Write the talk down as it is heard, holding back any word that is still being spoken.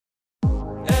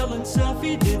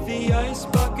Goofy did the ice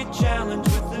bucket challenge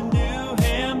with the new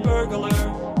Hamburglar.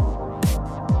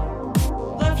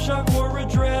 Left Shark wore a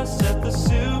dress at the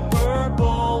Super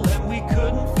Bowl, and we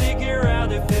couldn't figure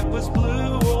out if it was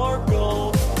blue or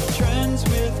gold. Trends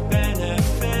with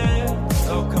benefits.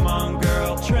 Oh, come on,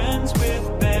 girl. Trends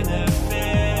with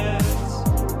benefits.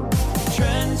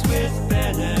 Trends with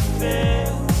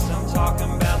benefits. I'm talking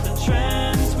about the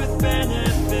trends with benefits.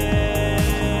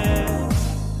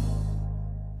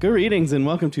 Greetings and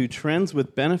welcome to Trends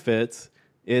with Benefits.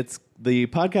 It's the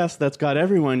podcast that's got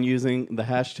everyone using the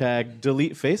hashtag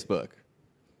delete Facebook.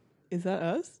 Is that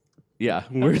us? Yeah,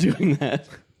 we're doing that.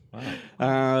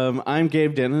 Wow. I'm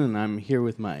Gabe Denon, and I'm here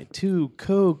with my two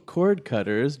co-cord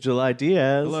cutters, July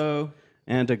Diaz. Hello.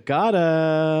 And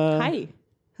Agata. Hi.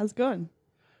 How's it going?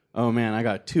 Oh, man, I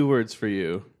got two words for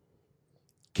you.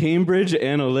 Cambridge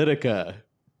Analytica.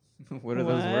 What are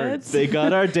those words? They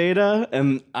got our data,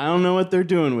 and I don't know what they're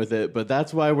doing with it, but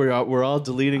that's why we're all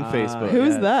deleting Facebook.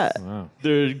 Who's that? Wow.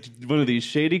 They're one of these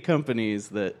shady companies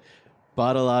that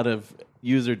bought a lot of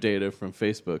user data from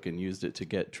Facebook and used it to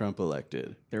get Trump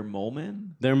elected. They're mole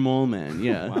men? They're mole men,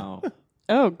 yeah. Wow.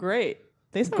 Oh, great.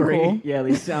 They sound Great. cool. Yeah,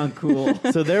 they sound cool.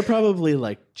 So they're probably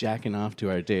like jacking off to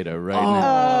our data right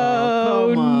now.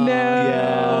 Oh, come on.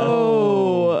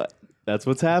 no. That's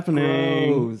what's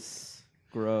happening.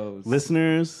 Gross.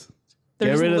 Listeners, They're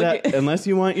get just rid of that. looking- Unless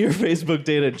you want your Facebook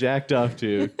data jacked off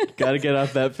to. Got to get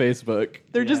off that Facebook.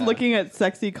 They're just Yeah. looking at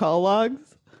sexy call logs.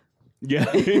 Yeah,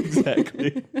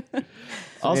 exactly.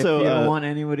 Also, if you don't want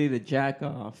anybody to jack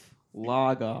off,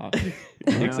 log off. You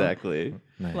know? exactly.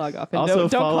 Nice. Log off. And Also,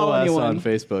 don't follow call us anyone. on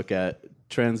Facebook at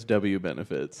Trends W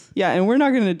Benefits. Yeah, and we're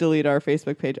not going to delete our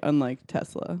Facebook page, unlike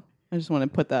Tesla. I just want to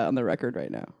put that on the record right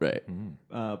now. Right.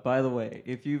 By the way,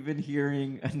 if you've been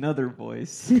hearing another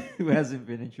voice who hasn't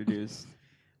been introduced,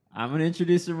 I'm going to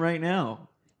introduce him right now.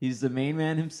 He's the main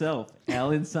man himself,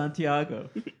 Alan Santiago.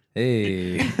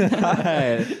 Hey,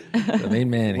 Hi. the main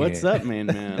man here. What's up, main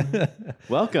man?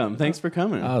 Welcome. Thanks for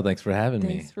coming. Oh, thanks for having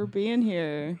me. Thanks for being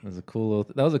here. That was a cool.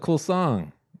 That was a cool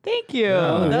song. Thank you.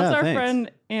 Oh, That's yeah, our thanks.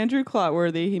 friend Andrew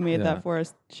Clotworthy. He made Yeah. that for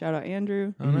us. Shout out,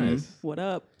 Andrew. Oh, nice. What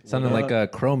up? Sounded like a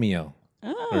Chromeo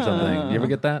or something. You ever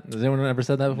get that? Has anyone ever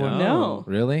said that before? No.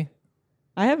 Really?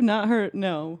 I have not heard.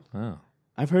 No. Oh.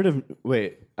 I've heard of.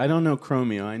 Wait, I don't know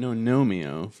Chromeo. I know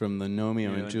Nomeo from the Nomeo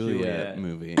and and Juliet Juliet.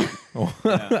 movie.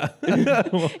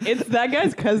 It's that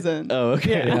guy's cousin. Oh,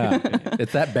 okay. Yeah,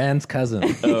 it's that band's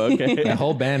cousin. Oh, okay. The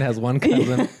whole band has one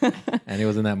cousin, and he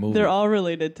was in that movie. They're all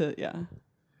related to, yeah.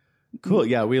 Cool.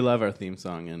 Yeah, we love our theme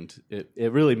song, and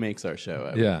it really makes our show,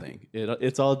 I Yeah. would think.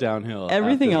 It's all downhill.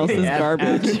 Everything after else the- is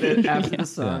garbage. After the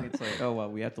song, Yeah. it's like, oh,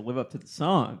 well, we have to live up to the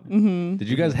song. Did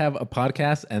you guys have a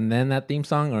podcast and then that theme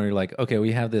song, or you're like, okay,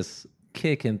 we have this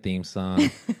kicking theme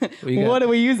song. What do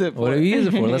we use it for? What do we use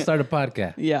it for? Let's start a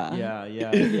podcast. Yeah.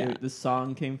 Yeah. The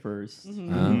song came 1st.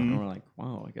 Mm-hmm. And we're like,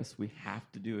 wow, I guess we have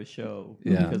to do a show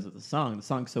Yeah. because of the song. The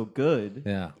song's so good.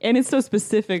 Yeah. And it's so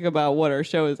specific about what our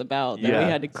show is about that Yeah.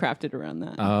 we had to craft it around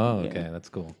that. Oh, Yeah. okay, that's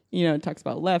cool. You know, it talks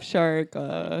about Left Shark,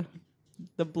 the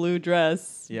blue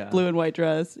dress, Yeah. blue and white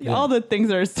dress, all the things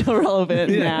that are still relevant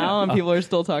now, and people are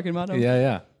still talking about them.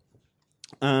 Yeah,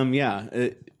 yeah.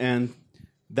 And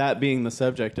that being the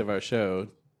subject of our show,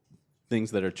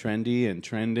 things that are trendy and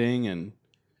trending and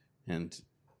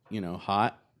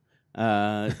hot.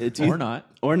 Or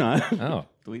not. Or not. Oh,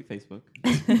 Delete Facebook.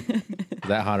 is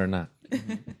that hot or not?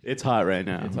 It's hot right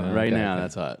now. hot. Right Okay, now, okay.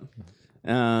 that's hot.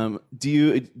 Do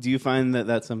you find that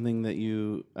that's something that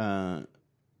you are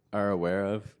aware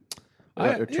of?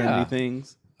 Or trendy yeah.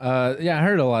 things? Yeah, I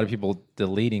heard a lot of people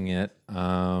deleting it.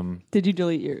 Did you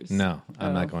delete yours? No, I'm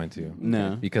Oh. not going to.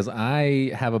 No. Because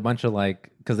I have a bunch of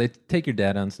because they take your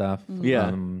data and stuff.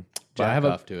 Yeah. But I Jack have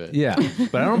off to it. Yeah,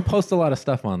 but I don't post a lot of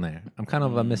stuff on there. I'm kind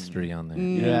of a mystery on there.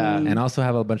 Yeah. And also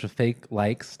have a bunch of fake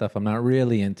likes, stuff I'm not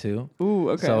really into. Ooh,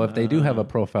 okay. So if they do have a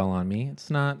profile on me, it's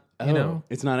not,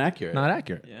 It's not accurate. not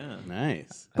accurate. Yeah.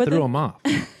 Nice. I But threw the- them off.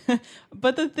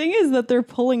 But the thing is that they're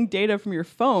pulling data from your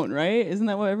phone, right? Isn't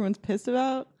that what everyone's pissed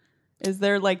about? Is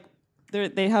there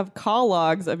they have call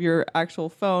logs of your actual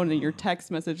phone and your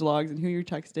text message logs and who you're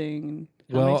texting and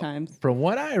how many times? From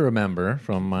what I remember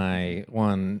from my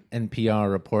one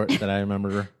NPR report that I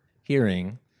remember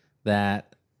hearing,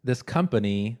 that this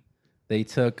company, they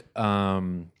took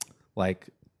data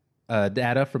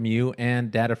from you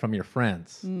and data from your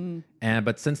friends.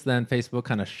 But since then, Facebook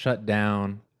kind of shut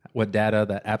down what data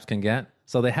that apps can get.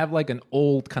 So they have like an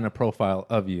old kind of profile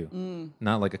of you,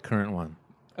 not like a current one.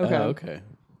 Okay. Okay.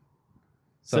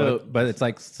 So, but it's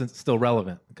like still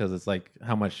relevant because it's like,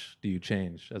 how much do you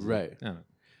change? Right. Yeah.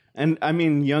 And I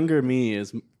mean, younger me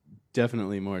is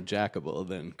definitely more jackable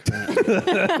than current.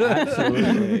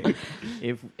 Absolutely.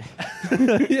 If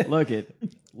look at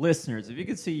listeners, if you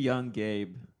could see young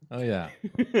Gabe, Oh yeah.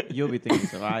 you'll be thinking,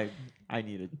 so I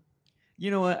needed.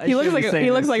 You know what? I He looks shouldn't like be saying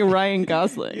he looks this. like Ryan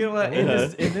Gosling. You know what?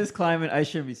 In this climate, I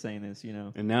shouldn't be saying this. You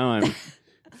know. And now I'm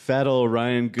fat old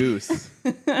Ryan Goose.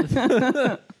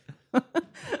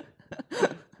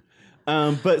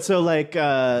 But so like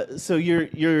so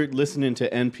you're listening to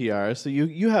NPR, so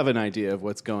you have an idea of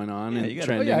what's going on Yeah, and you got-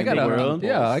 trending I in got the a world.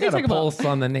 yeah. I got Talk a about- pulse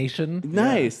on the nation.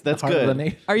 Nice, that's Heart of the good.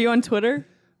 nation. Are you on Twitter?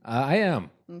 I am.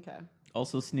 Okay.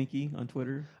 Also sneaky on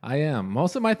Twitter. I am.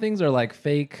 Most of my things are like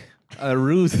fake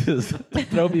ruses to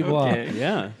throw people Okay. off.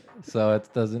 Yeah, So it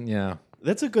doesn't. Yeah.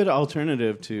 that's a good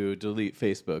alternative to delete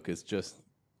Facebook. Is just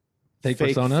Fake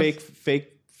personas?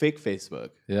 fake Facebook.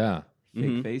 Yeah.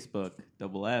 Fake Facebook.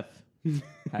 Double F.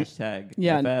 Hashtag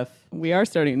Yeah. FF. We are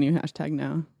starting a new hashtag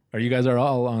now. Are you guys are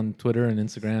all on Twitter and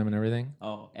Instagram and everything?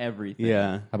 Oh, everything.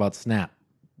 Yeah, How about Snap?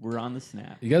 We're on the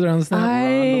Snap. You guys are on the Snap? I-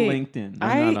 We're on the LinkedIn.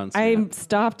 I'm not on I Snap.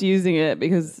 stopped using it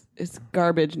because it's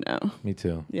garbage now. Me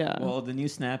too. Yeah. Well, the new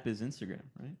Snap is Instagram,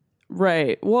 right?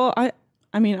 Right. Well,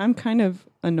 I mean, I'm kind of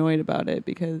annoyed about it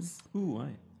because Ooh,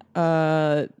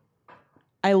 why?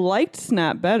 I liked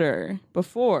Snap better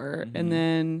before, and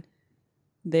then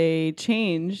they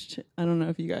changed. I don't know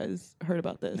if you guys heard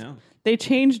about this. No. They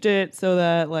changed it so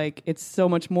that like it's so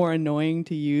much more annoying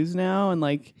to use now, and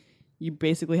like you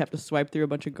basically have to swipe through a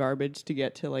bunch of garbage to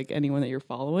get to like anyone that you're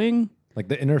following. Like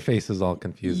the interface is all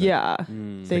confusing. Yeah.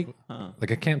 They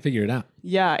Like I can't figure it out.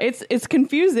 Yeah, it's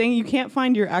confusing. You can't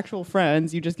find your actual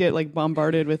friends. You just get like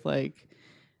bombarded with like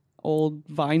old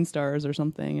Vine stars or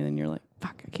something, and then you're like,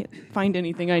 fuck, I can't find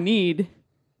anything I need.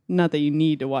 Not that you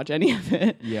need to watch any of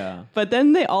it. Yeah. But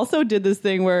then they also did this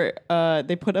thing where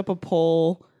they put up a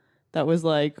poll that was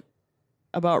like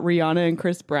about Rihanna and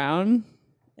Chris Brown,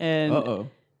 and Uh-oh.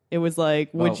 it was like,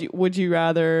 Well- would you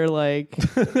rather like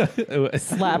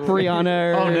slap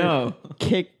Rihanna or Oh, no.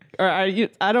 kick? Or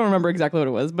I don't remember exactly what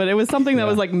it was, but it was something that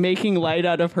was like making light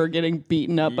out of her getting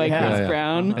beaten up by Yeah. Chris Yeah, yeah.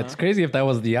 Brown. It's crazy if that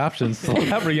was the option.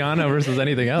 Slap Rihanna versus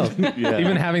anything else.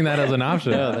 Even having that as an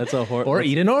option. No, that's a Or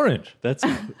eat an orange.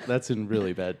 that's in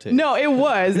really bad taste. No, it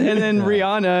was. And then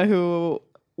Rihanna, who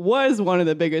was one of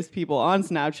the biggest people on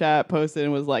Snapchat, posted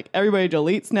and was like, everybody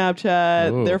delete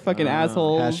Snapchat. Ooh. They're fucking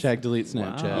assholes. Hashtag delete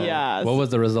Snapchat. Yeah. What was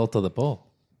the result of the poll?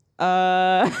 It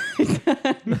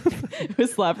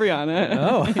was slap Rihanna.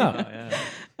 Oh,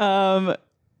 wow.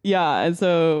 Yeah, and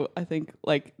so I think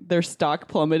like their stock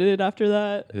plummeted after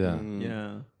that. Yeah.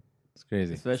 Yeah. It's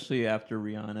crazy. Especially after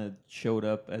Rihanna showed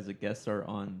up as a guest star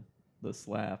on The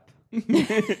Slap.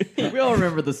 We all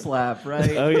remember The Slap,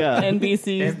 right? Oh yeah.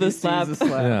 NBC's The NBC's Slap. The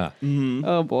Slap. Yeah.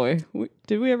 Oh boy,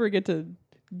 did we ever get to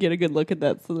get a good look at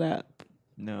that slap?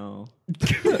 No.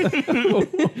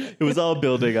 It was all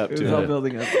building up It to was all it.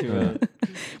 building up to it.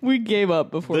 We gave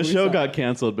up before The we show saw got it.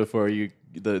 canceled before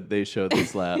they showed the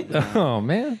slap. Oh,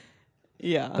 man.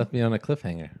 Yeah, Left me on a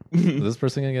cliffhanger. Is this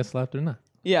person going to get slapped or not?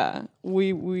 yeah.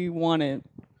 We wanted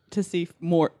to see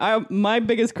more. My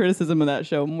biggest criticism of that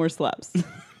show: more slaps.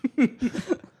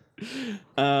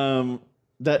 That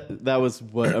was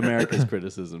what America's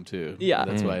criticism too. Yeah.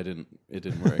 That's why it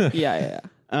didn't work. Yeah.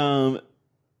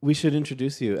 We should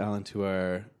introduce you, Alan, to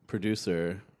our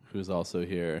producer, who's also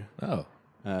here. Oh.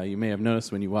 You may have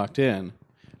noticed when you walked in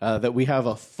that we have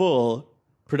a full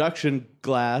production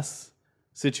glass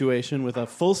situation with a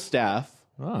full staff.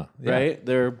 Oh, yeah. Right?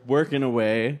 They're working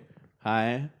away.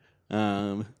 Hi.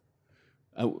 I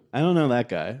don't know that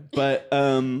guy, but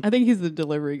I think he's the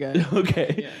delivery guy.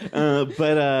 okay.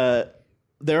 But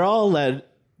they're all led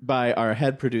by our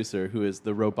head producer, who is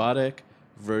the robotic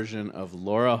version of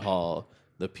Laura Hall,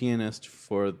 the pianist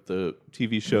for the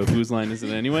TV show Whose Line Is It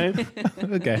Anyway?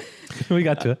 Okay. We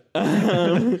got to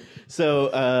it.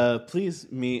 So please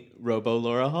meet Robo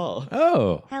Laura Hall.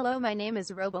 Oh. Hello, my name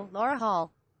is Robo Laura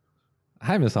Hall.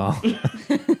 Hi, Miss Hall.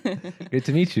 Great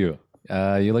to meet you.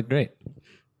 You look great.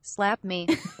 Slap me.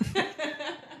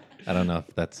 I don't know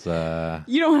if that's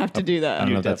You don't have to do I that.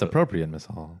 don't know if that's definitely- appropriate, Miss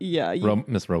Hall. Yeah,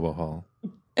 Miss Robo Hall.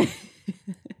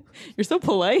 you're so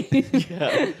polite.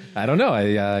 I don't know.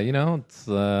 It's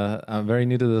I'm very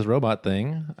new to this robot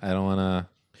thing. I don't want to.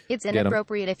 It's 'em.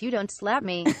 inappropriate if you don't slap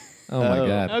me. Oh my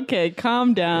god. Okay,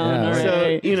 calm down. Yeah, All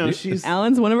right. right. So, she's...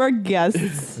 Alan's one of our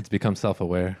guests. It's become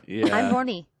self-aware. Yeah. I'm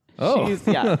horny. Oh.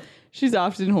 She's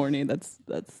often horny. That's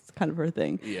kind of her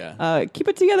thing. Yeah. Keep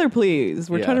it together, please.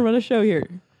 We're Yeah. trying to run a show here.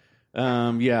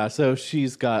 So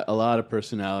she's got a lot of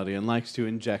personality and likes to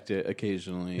inject it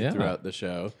occasionally Yeah. throughout the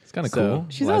show. It's kind of So cool.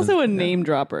 She's Why also does- a name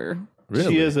dropper.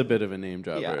 Really? She is a bit of a name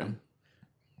dropper. Yeah.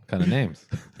 What kind of names?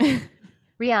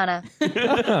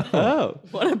 Rihanna. Oh.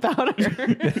 What about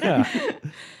her?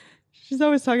 She's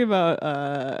always talking about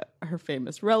her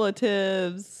famous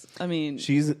relatives. I mean,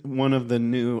 She's one of the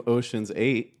new Ocean's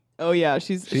 8. oh yeah,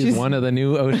 She's one of the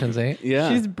new Ocean's 8. Yeah.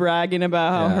 She's bragging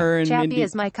about how Yeah. her and Chappie Mindy.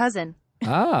 is my cousin.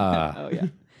 Ah. Oh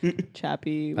yeah,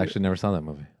 Chappie. I actually never saw that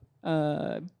movie.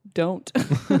 Don't.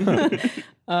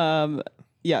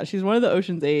 Yeah, she's one of the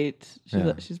Ocean's 8.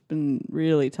 Yeah. She's been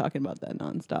really talking about that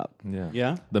nonstop. Yeah.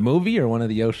 Yeah. The movie or one of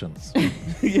the oceans?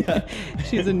 Yeah.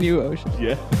 She's a new Ocean.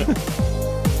 Yeah.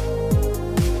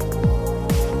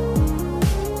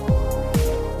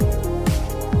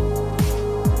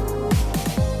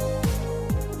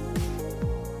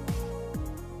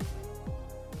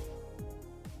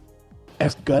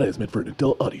 Ask Gotta is meant for an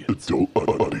adult audience. Adult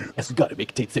audience. Ask Gotta may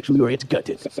contain sexually oriented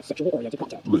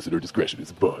content. Listener discretion is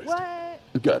advised. What?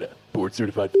 Gotta. Board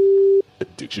certified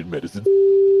addiction medicine.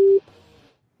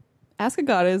 Ask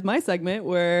Agata is my segment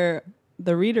where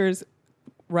the readers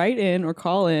write in or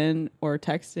call in or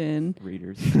text in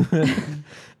Readers.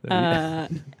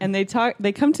 and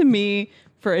they come to me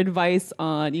for advice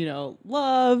on,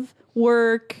 love,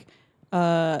 work,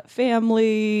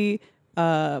 family,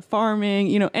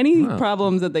 farming, any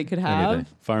problems that they could have.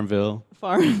 Anything. Farmville.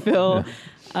 Farmville.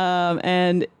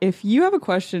 And if you have a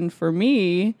question for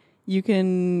me, you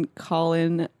can call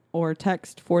in or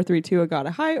text 432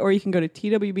 Agata Hi, or you can go to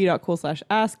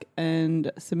twb.cool/ask and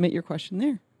submit your question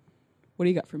there. What do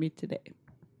you got for me today?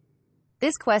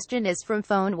 This question is from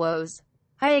Phone Woes.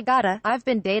 Hi Agata, I've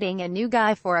been dating a new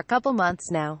guy for a couple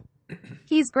months now.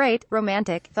 He's great,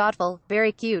 romantic, thoughtful,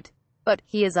 very cute. But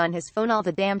he is on his phone all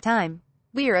the damn time.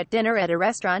 We're at dinner at a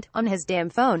restaurant, on his damn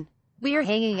phone. We're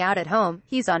hanging out at home,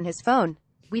 he's on his phone.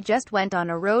 We just went on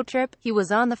a road trip, he was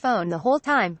on the phone the whole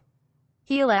time.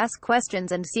 He'll ask questions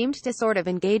and seemed to sort of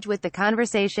engage with the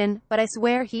conversation, but I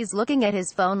swear he's looking at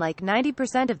his phone like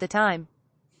 90% of the time.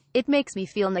 It makes me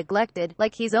feel neglected,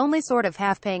 like he's only sort of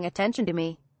half paying attention to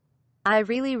me. I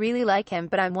really, really like him,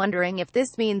 but I'm wondering if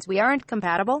this means we aren't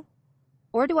compatible?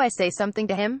 Or do I say something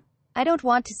to him? I don't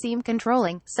want to seem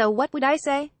controlling, so what would I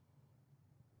say?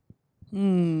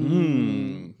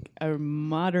 A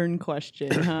modern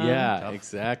question, huh? Yeah,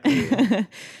 exactly.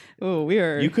 Oh, we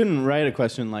are. You couldn't write a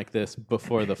question like this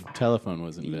before the telephone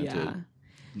was invented.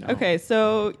 Yeah. Okay,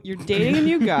 so you're dating a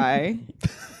new guy.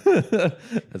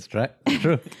 That's true.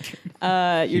 You're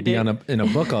You'd be in a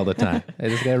book all the time. Hey,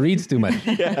 this guy reads too much.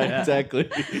 Yeah, exactly.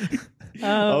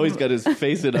 Always got his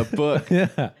face in a book.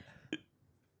 Yeah.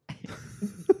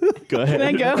 Go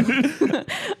ahead. Can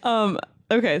I go?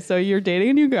 Okay, so you're dating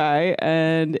a new guy,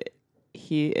 and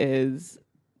he is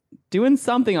doing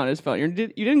something on his phone. You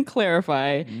didn't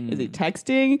clarify. Is he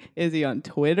texting? Is he on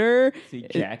Twitter? Is he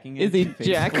jacking it Is he to Facebook?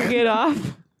 jacking it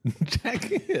off?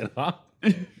 Checking it off.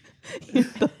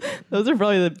 Those are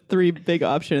probably the three big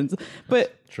options.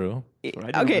 But True. what I do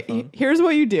on my okay, phone. here's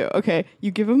what you do. Okay,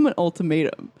 you give him an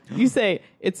ultimatum. You say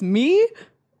it's me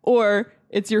or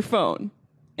it's your phone.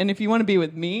 And if you want to be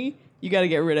with me, you got to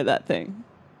get rid of that thing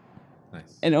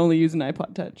Nice. and only use an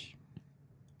iPod Touch.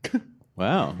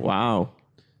 Wow. Wow.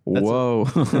 Whoa.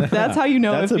 That's how you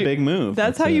know. That's if a you- big move.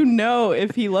 That's how you know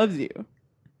if he loves you.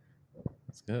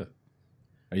 That's good.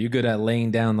 Are you good at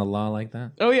laying down the law like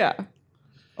that? Oh yeah,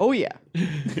 oh yeah.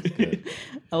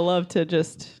 I love to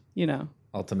just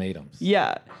Ultimatums.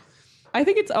 yeah. I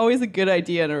think it's always a good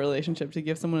idea in a relationship to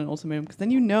give someone an ultimatum because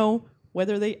then you know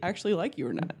whether they actually like you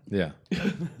or not. Yeah.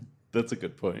 That's a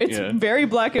good point. It's yeah. very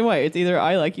black and white. It's either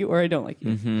I like you or I don't like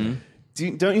you.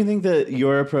 Don't you think that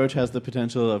your approach has the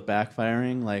potential of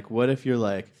backfiring? Like, what if you're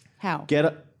like, How?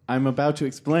 I'm about to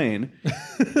explain.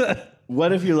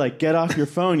 What if you're like, get off your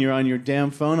phone? You're on your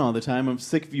damn phone all the time. I'm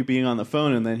sick of you being on the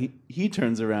phone. And then he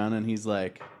turns around and he's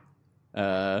like,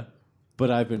 but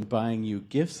I've been buying you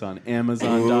gifts on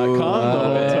Amazon.com the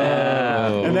whole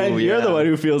time. And then you're the one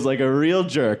who feels like a real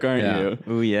jerk, aren't Yeah. you?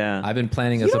 Ooh, yeah. I've been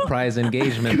planning a surprise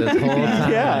engagement this whole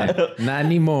time. Yeah. Not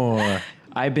anymore.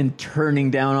 I've been turning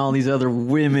down all these other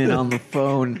women on the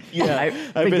phone. Yeah, I've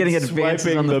I've been been getting advances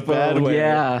swiping on the the bad phone. way.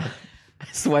 Yeah.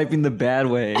 Swiping the bad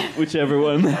way. Whichever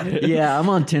one that is. Yeah, I'm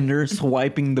on Tinder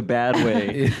swiping the bad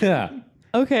way. Yeah.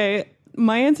 Okay,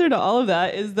 my answer to all of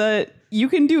that is that you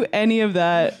can do any of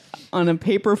that on a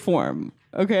paper form.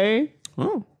 Okay,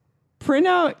 Oh. print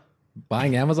out.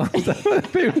 Buying Amazon stuff.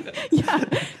 Yeah,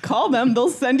 call them. They'll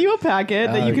send you a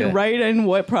packet that you Okay. can write in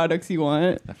what products you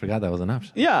want. I forgot that was an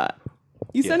option. Yeah,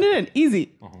 you send it in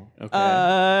easy. Okay.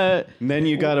 And then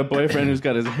you got a boyfriend who's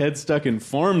got his head stuck in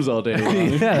forms all day long.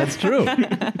 Yeah, that's true.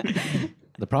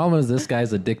 The problem is this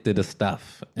guy's addicted to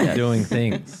stuff and doing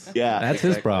things. Yeah, That's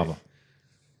his exactly. problem.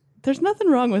 There's nothing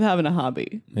wrong with having a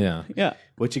hobby. Yeah. Yeah.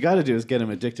 What you got to do is get him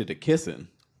addicted to kissing.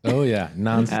 Oh yeah,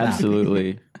 nonstop.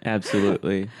 Absolutely.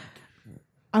 Absolutely.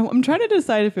 I'm trying to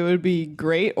decide if it would be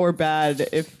great or bad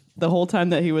if the whole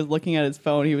time that he was looking at his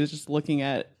phone, he was just looking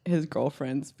at his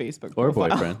girlfriend's Facebook Or profile.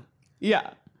 boyfriend. Yeah.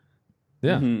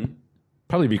 Yeah.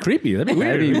 Probably be creepy. That'd be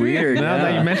weird. That'd be weird. Now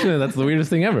that you mention it, that's the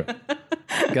weirdest thing ever.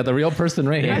 Got the real person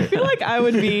right I here. feel like I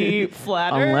would be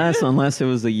flattered. Unless it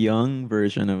was a young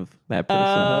version of that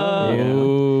person.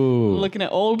 Oh. Looking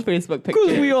at old Facebook pictures.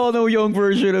 Because we all know young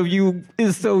version of you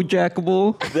is so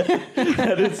jackable.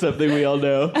 That is something we all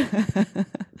know.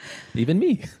 Even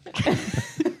me.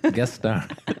 Guest star.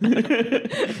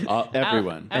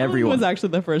 Everyone. Alan was actually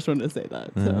the first one to say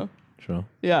that. So True.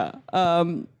 yeah. I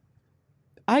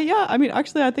mean,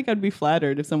 actually, I think I'd be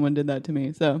flattered if someone did that to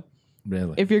me. So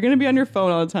Really. if you're going to be on your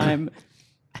phone all the time,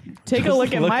 take a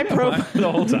look at my profile.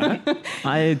 the whole time.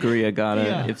 I agree, Agata.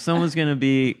 Yeah. If someone's going to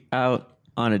be out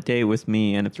on a date with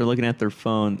me and if they're looking at their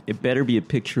phone, it better be a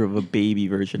picture of a baby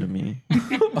version of me.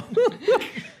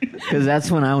 Because that's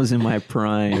when I was in my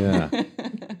prime. Yeah.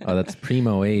 Oh, that's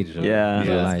primo age. Of Yeah.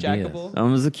 little Yes, ideas. jackable. I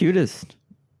was the cutest.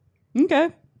 Okay.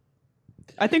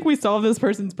 I think we solved this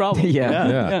person's problem. Yeah.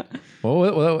 Yeah.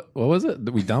 What was it?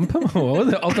 Did we dump him? What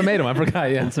was it? Ultimatum. I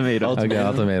forgot. Yeah. Ultimatum. Okay,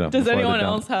 ultimatum. Does Before the anyone dump.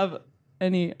 else have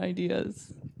any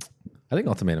ideas? I think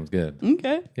ultimatum's good.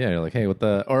 Okay. Yeah, you're like, hey, what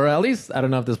the, or at least I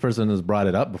don't know if this person has brought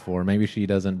it up before. Maybe she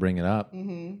doesn't bring it up.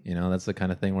 Mm-hmm. You know, that's the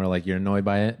kind of thing where like you're annoyed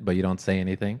by it, but you don't say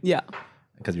anything Yeah.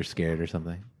 because you're scared or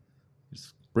something.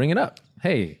 Just bring it up.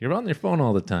 Hey, you're on your phone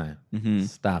all the time.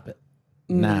 Stop it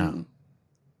now.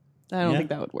 I don't Yeah. think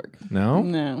that would work. No,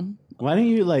 No. Why don't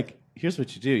you, like, here's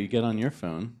what you do. You get on your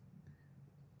phone,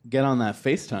 get on that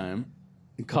FaceTime,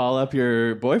 and call up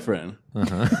your boyfriend. Then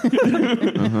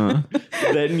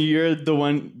you're the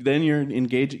one, then you're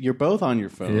engaged. You're both on your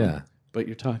phone. Yeah. But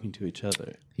you're talking to each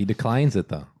other. he declines it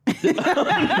though. Oh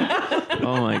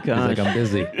my He's gosh. like, I'm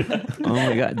busy. Oh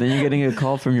my god. Then you're getting a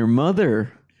call from your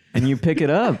mother and you pick it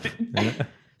up.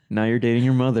 Now you're dating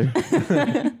your mother.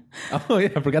 Oh yeah,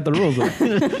 I forgot the rules.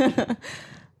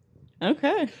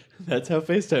 Okay. That's how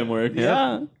FaceTime works.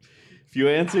 Yeah. If you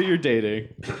answer, you're dating.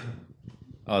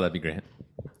 Oh, that'd be great.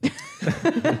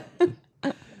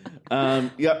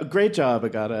 Yeah, great job,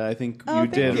 Agata. I think you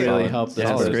thank did you. really help this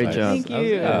Yes, person. great job. Thank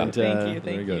you. And, Thank you. very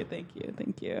Thank you. good. Thank you.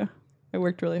 Thank you. I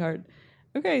worked really hard.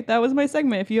 Okay, that was my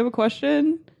segment. If you have a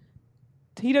question,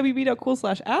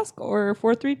 twb.cool/ask or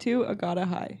 432 Agata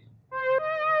High.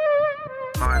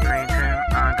 432,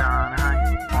 I'm gone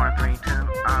high. 432,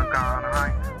 I'm gone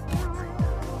high.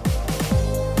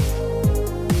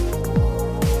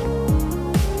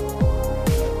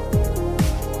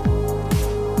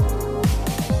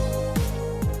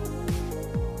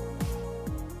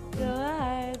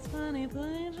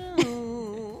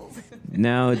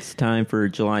 Now it's time for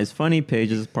July's Funny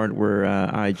Pages, part where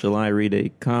I, July, read a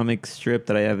comic strip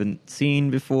that I haven't seen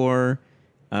before.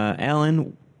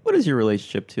 Alan, what is your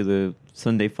relationship to the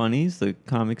Sunday Funnies, the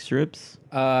comic strips?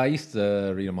 I used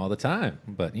to read them all the time,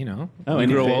 but you know, Oh, you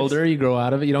any grow faves? older, you grow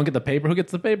out of it. You don't get the paper. Who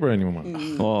gets the paper anymore?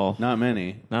 Well, Not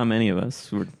many. not many of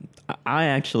us. I'm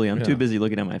Yeah. too busy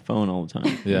looking at my phone all the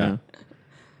time. you Yeah. know?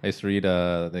 I used to read.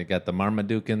 They got the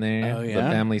Marmaduke in there. Oh, The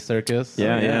yeah? Family Circus.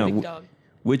 Yeah, yeah. Big dog.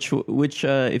 Which,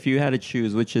 if you had to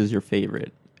choose, which is your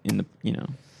favorite in the,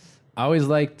 I always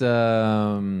liked.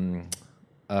 Charlie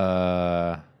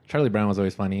Brown was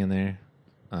always funny in there.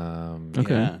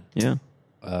 Okay. Yeah.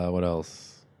 What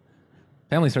else?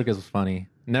 Family Circus was funny.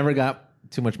 Never got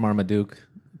too much Marmaduke.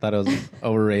 Thought it was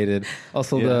overrated.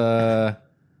 Also,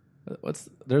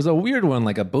 there's a weird one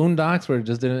like a Boondocks where it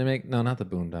just didn't make. No, not the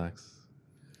Boondocks.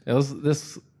 It was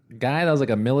this guy that was like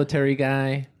a military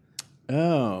guy.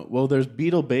 Oh, well, there's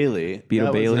Beetle Bailey. Beetle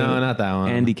That was- Bailey. No, not that one.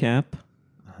 Handicap.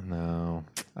 No,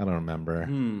 I don't remember.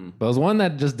 But it was one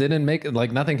that just didn't make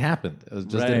like nothing happened. It was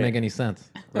just Right. didn't make any sense.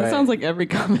 That Right. sounds like every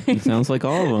comic. Sounds like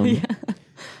all of them. Yeah.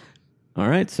 All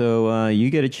right, so you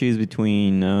get to choose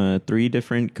between 3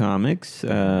 different comics,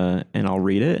 and I'll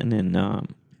read it. And then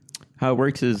how it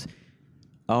works is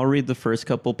I'll read the first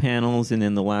couple panels, and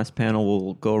then the last panel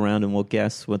we'll go around and we'll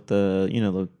guess what the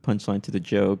punchline to the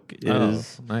joke is. Oh,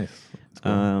 nice. That's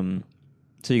cool.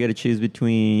 So you got to choose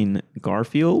between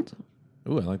Garfield,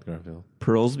 Ooh, I like Garfield.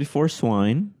 Pearls Before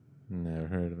Swine, Never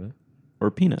heard of it. or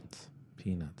Peanuts.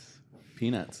 Peanuts.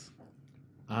 Peanuts.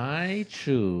 I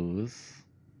choose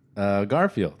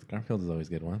Garfield. Garfield is always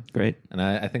a good one. Great. And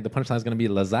I think the punchline is going to be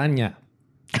lasagna.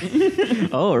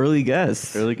 Oh, early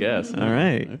guess. Early guess. All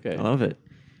right. Okay. I love it.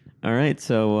 All right.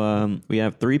 So we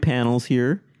have 3 panels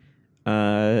here.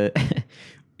 We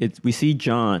see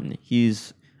John.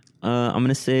 He's, I'm going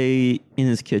to say, in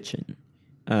his kitchen.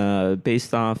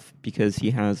 based off because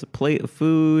he has a plate of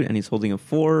food and he's holding a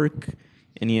fork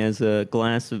and he has a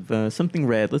glass of something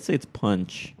red. Let's say it's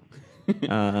punch.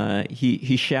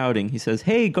 He's shouting. He says,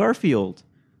 "Hey, Garfield."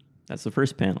 That's the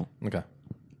first panel. Okay.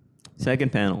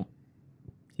 Second panel.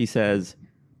 He says,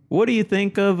 "What do you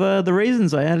think of the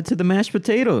raisins I added to the mashed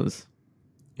potatoes?"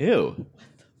 Ew.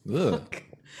 Ugh.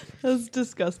 That's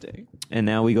disgusting. And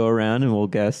now we go around and we'll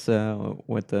guess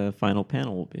what the final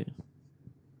panel will be.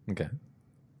 Okay.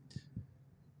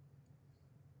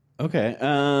 Okay.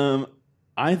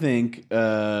 I think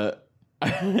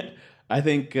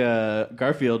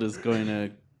Garfield is going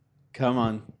to come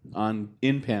on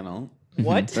in panel.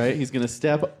 What? Right? He's going to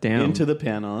step Damn. into the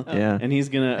panel. Yeah. And he's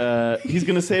going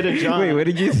to say to John. Wait, what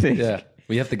did you think? Yeah.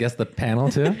 We have to guess the panel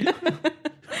too.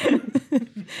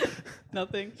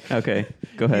 Nothing. Okay,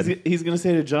 go ahead. He's going to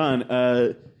say to John.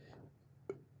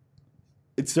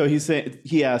 So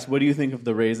he asked, "What do you think of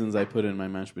the raisins I put in my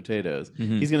mashed potatoes?"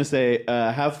 Mm-hmm. He's going to say,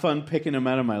 "Have fun picking them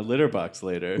out of my litter box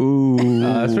later." Ooh,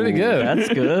 That's pretty good. That's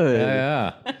good.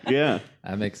 Yeah. Yeah.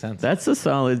 That makes sense. That's a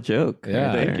solid joke. Yeah.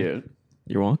 right Thank there. you.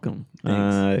 You're welcome.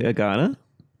 Thanks. Agata?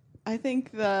 I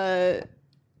think that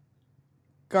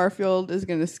Garfield is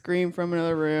going to scream from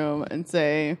another room and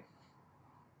say,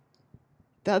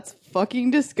 "That's fucking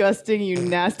disgusting, you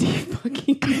nasty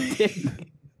fucking dick."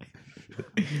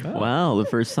 Wow, the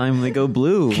first time they go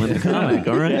blue in the comic.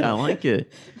 All right, I like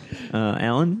it.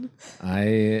 Alan?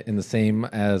 In the same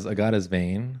as Agata's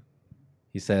vein,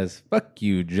 he says, "Fuck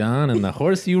you, John, and the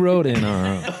horse you rode in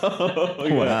on."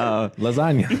 Wow.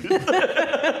 Lasagna.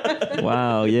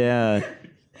 Wow, yeah.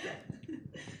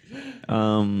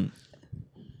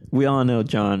 We all know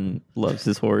John loves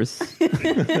his horse.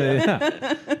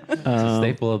 Yeah. It's a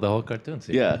staple of the whole cartoon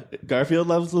series. Yeah. Garfield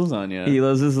loves lasagna. He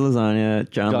loves his lasagna.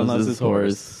 John loves his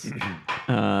horse.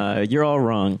 You're all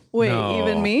wrong. Wait, No.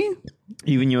 even me?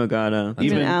 Even you, Agata.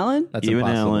 Even Even- Alan? That's even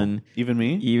impossible. Alan. Even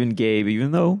me? Even Gabe.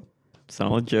 Even though,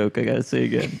 solid joke, I gotta say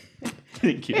again.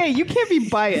 Thank you. Hey, you can't be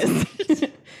biased.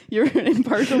 You're an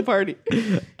impartial party.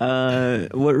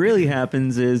 What really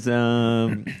happens is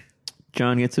John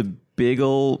gets a big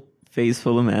old face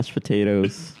full of mashed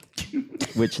potatoes,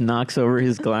 which knocks over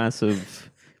his glass of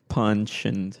punch,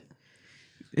 and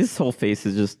his whole face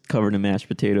is just covered in mashed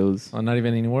potatoes. Oh, not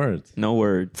even any words. No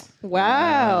words. Should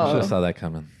Wow. have saw that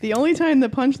coming. The only time the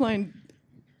punchline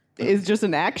is just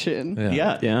an action.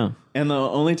 Yeah. Yeah. And the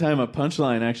only time a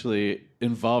punchline actually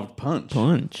involved punch.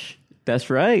 Punch. That's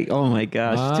right. Oh my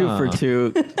gosh. Ah. 2 for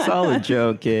 2. Solid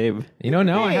joke, Gabe. You know,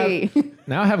 now Hey.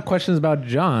 I have questions about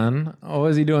John. What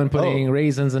was he doing putting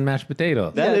raisins and mashed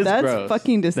potatoes? That is that's gross.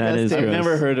 fucking disgusting. That is I've gross.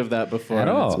 never heard of that before. At and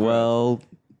all. it's gross. Well,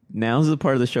 now's the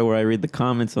part of the show where I read the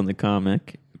comments on the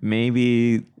comic.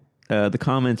 Maybe the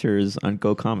commenters on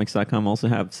GoComics.com also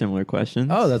have similar questions.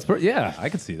 Oh, that's yeah, I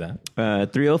can see that.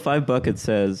 305 Bucket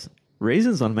says,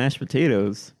 raisins on mashed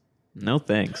potatoes? No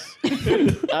thanks.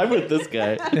 I'm with this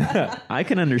guy. I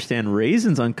can understand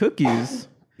raisins on cookies,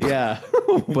 Yeah.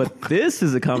 but this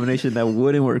is a combination that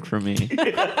wouldn't work for me.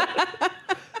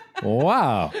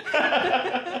 Wow.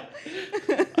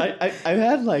 I've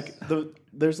had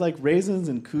there's like raisins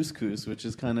and couscous, which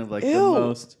is kind of like the Ew.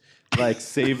 most like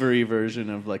savory version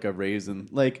of like a raisin.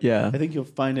 Like, Yeah. I think you'll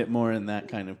find it more in that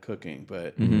kind of cooking,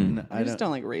 but I just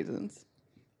don't like raisins.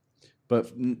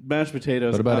 But mashed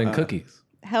potatoes. What about in cookies?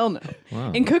 Hell no.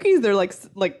 Wow. In cookies, they're like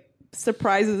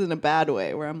surprises in a bad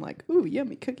way, where I'm like, ooh,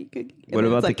 yummy cookie. And What then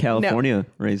about it's the like, California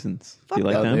raisins? Do you Fuck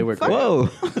like no, them? they were great.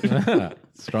 Whoa.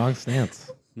 Strong stance.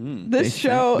 No. They This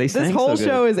show, they this sang whole so good.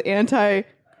 show is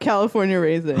anti-California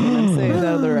raisin. And I'm saying that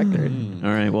on the record. All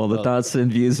right. Well, the thoughts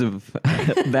and views of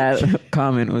that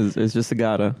comment is just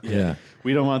Agata. Yeah.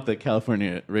 We don't want the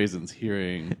California raisins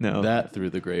hearing No. that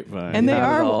through the grapevine. And Not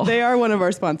at all. they are one of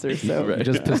our sponsors. So Right. You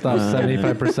just pissed off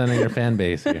 75% of your fan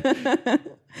base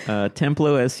here.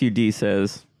 Templo SUD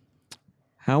says,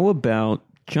 how about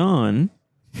John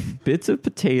bits of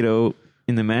potato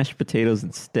in the mashed potatoes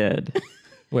instead?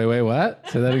 Wait, what?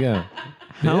 Say that again.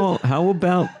 How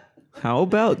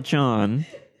about John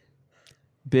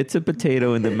bits of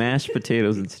potato in the mashed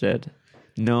potatoes instead?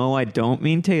 No, I don't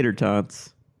mean tater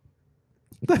tots.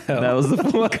 That was the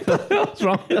What the hell's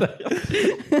wrong with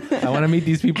that? I want to meet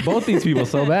these people, both these people,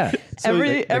 so bad.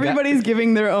 everybody's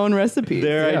giving their own recipes.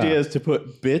 Their Yeah. idea is to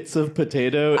put bits of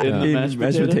potato in the in mashed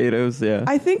mashed potato. potatoes. Yeah,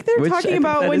 I think they're Which I talking think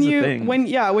about that when is a you thing.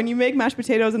 when you make mashed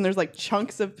potatoes and there's like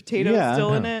chunks of potatoes Yeah.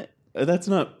 still in it. That's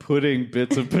not putting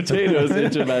bits of potatoes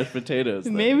into mashed potatoes.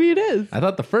 though. Maybe it is. I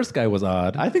thought the first guy was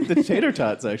odd. I think the tater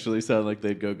tots actually sound like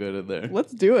they'd go good in there.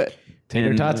 Let's do it. Tater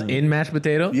And, tots in mashed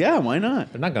potato? Yeah, why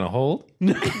not? They're not going to hold.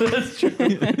 That's true.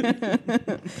 They're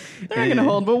not gonna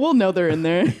hold, but we'll know they're in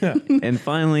there. And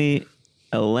finally,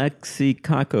 Alexi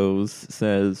Kakos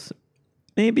says,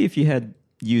 maybe if you had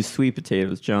used sweet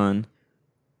potatoes, John,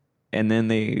 and then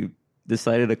they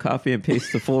decided to copy and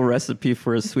paste the full recipe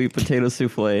for a sweet potato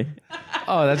souffle.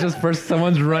 Oh, that's just for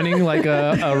someone's running like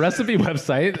a recipe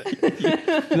website.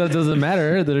 That doesn't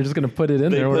matter. They're just going to put it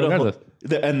in there put a regardless.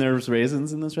 and there's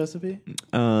raisins in this recipe?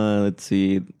 Let's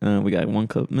see. We got 1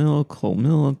 cup milk, whole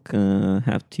milk,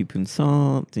 half teaspoon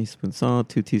salt,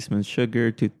 2 teaspoons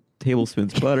sugar, 2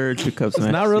 tablespoons butter, 2 cups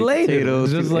mashed Not sweet related.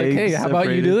 potatoes, It's just 2 like, hey, eggs how about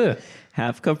you do separated, this?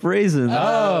 half cup raisins,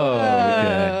 Oh,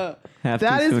 okay. half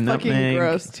That is teaspoon fucking nutmeg,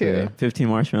 gross, too. 15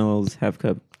 marshmallows, half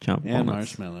cup chopped And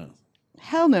walnuts. marshmallows.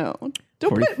 Hell no. Don't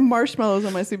 40 put marshmallows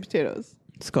on my sweet potatoes.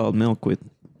 Scald milk with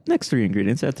next 3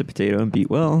 ingredients. Add to potato and beat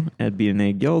well. Add beaten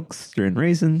egg yolks, stir in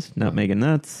raisins, nutmeg and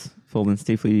nuts. Fold in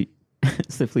stiffly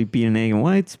beaten egg and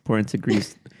whites. Pour into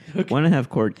greased 1.5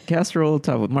 quart casserole.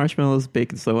 Top with marshmallows.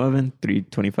 Bake in slow oven,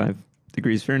 325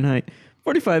 degrees Fahrenheit.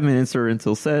 45 minutes or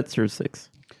until set. Serve 6.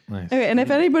 Nice. Okay, and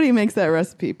if anybody makes that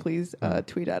recipe, please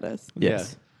tweet at us.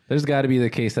 Yes. There's got to be the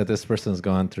case that this person's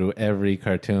gone through every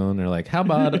cartoon. They're like, how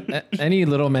about any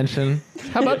little mention?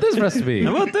 How about this recipe?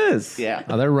 How about this? Yeah.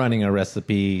 Oh, they're running a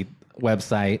recipe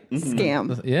website.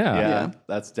 Scam. Yeah. Yeah,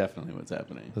 that's definitely what's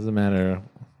happening. Doesn't matter.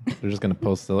 They're just going to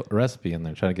post a recipe in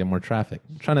there, trying to get more traffic.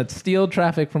 Trying to steal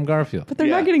traffic from Garfield. But they're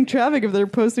Yeah. not getting traffic if they're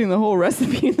posting the whole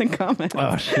recipe in the comments.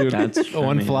 Oh, shoot. That's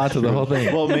One true. flaw to the whole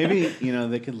thing. Well, maybe,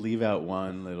 they could leave out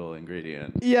one little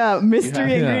ingredient. Yeah,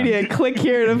 mystery Yeah. ingredient. Click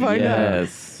here to find out.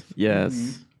 Yes.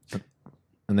 Yes.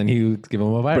 And then you give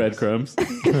them a virus. Breadcrumbs.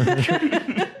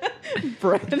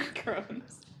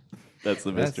 Breadcrumbs. That's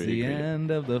the That's mystery the ingredient.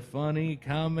 end of the funny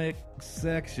comic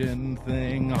section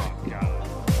thing. Oh, God.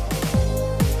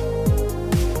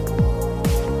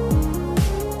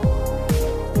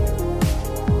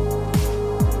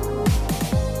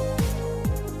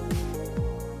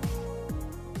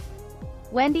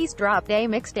 Wendy's dropped a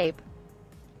mixtape.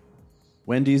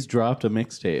 Wendy's dropped a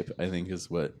mixtape, I think is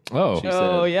what Oh. she said.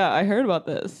 Oh yeah, I heard about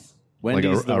this. Like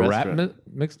Wendy's the a rap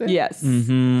restaurant. mixtape? Yes.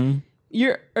 Mm-hmm.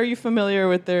 Are you familiar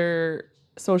with their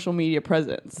social media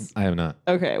presence? I have not.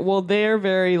 Okay, well they're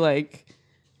very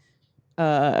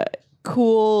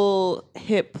cool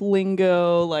hip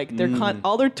lingo. Like their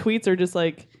all their tweets are just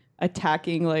like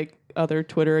attacking like other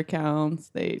Twitter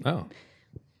accounts. Oh.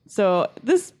 So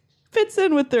this fits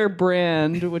in with their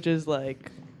brand, which is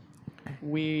like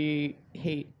we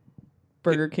hate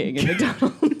Burger King and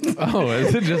McDonald's. Oh,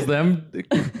 is it just them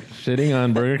shitting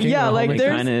on Burger King? Yeah, the whole like mix-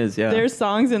 there's kinda is, yeah. there's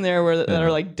songs in there that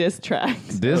are like diss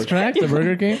tracks. diss track to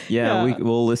Burger King? Yeah, Yeah.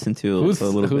 we'll listen to it Who's a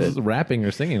little who's bit. rapping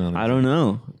or singing on it? I don't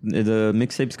know. The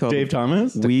mixtape's called Dave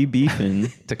Thomas? We Beefin'.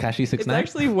 Takashi It's 69.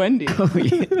 actually Wendy. Oh,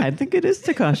 yeah. I think it is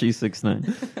Takashi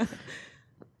 6ix9ine,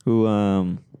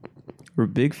 who we're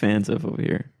big fans of over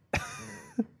here.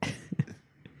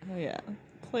 Oh yeah,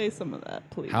 play some of that,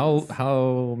 please.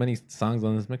 How many songs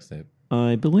on this mixtape?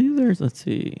 I believe there's, let's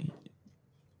see.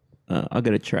 I'll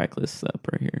get a track list up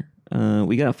right here.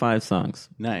 We got 5 songs.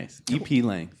 Nice. EP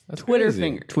length. That's Twitter crazy.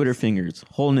 fingers. Twitter Fingers,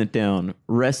 Holding It Down,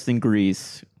 Rest in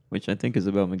Grease, which I think is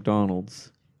about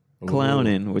McDonald's,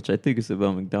 Clownin', which I think is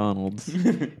about McDonald's,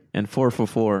 and 4 for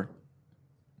 4.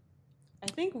 I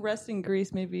think Rest in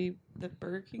Grease may be the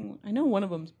Burger King one. I know one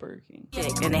of them's Burger King.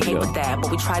 And they hate with that,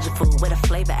 but we tried your food with a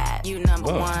flavor at. You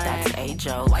number one, that's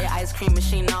A-Joe. Why your ice cream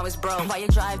machine always broke? Why your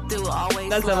drive-through always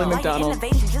That's slow? definitely Why your McDonald's.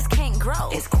 innovation just can't grow?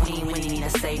 It's Queen when you need to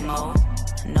say more.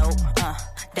 Nope,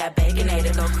 that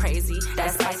baconator go crazy.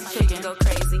 That spicy chicken go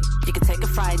crazy. You can take a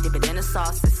fry, dip it in a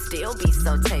sauce, and still be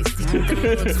so tasty. The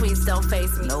little tweets don't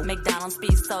face me. Nope. McDonald's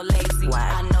be so lazy. Why?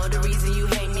 I know the reason you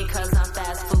hate me, cause I'm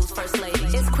fast food's first lady.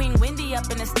 It's Queen Wendy up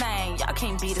in this thing. Y'all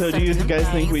can't beat us. So do you guys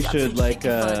think we should, like,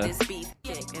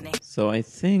 So I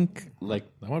think, Like,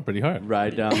 That went pretty hard.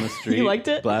 ride down the street liked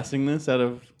it? blasting this out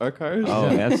of our cars? oh,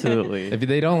 absolutely. If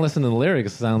they don't listen to the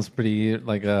lyrics, it sounds pretty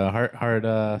like a hard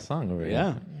song over here.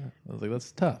 Yeah. I was like,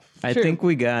 that's tough. I True. think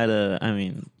we gotta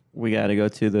go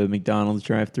to the McDonald's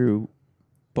drive-through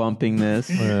bumping this.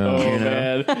 Oh, you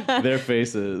know? man. Their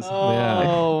faces. Yeah.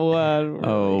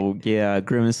 Oh, yeah,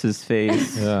 Grimace's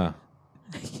face. Yeah.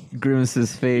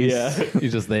 Grimace's face. Yeah.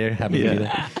 You're just there, happy to be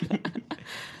there.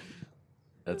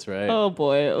 That's right. Oh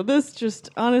boy, this just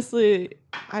honestly,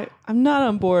 I'm not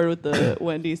on board with the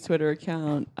Wendy's Twitter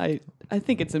account. I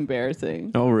think it's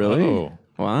embarrassing. Oh, really? Oh.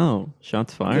 Wow.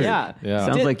 Shots fired. Yeah. Yeah.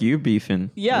 Sounds like you beefing.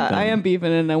 Yeah, with them. I am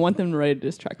beefing, and I want them to write a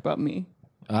diss track about me.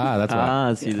 Ah, that's why.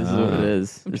 Ah, see, this is what it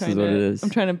is. This is what it is. I'm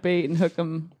trying to bait and hook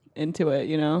them into it.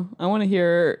 You know, I want to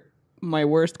hear my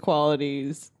worst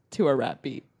qualities to a rap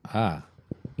beat. Ah,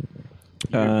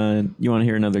 You want to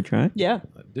hear another track? Yeah.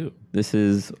 I do. This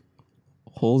is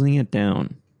Holding It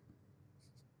Down.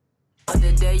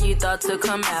 The day you thought to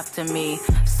come after me.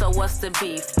 So what's the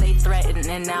beef? They threatened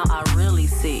and now I really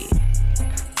see.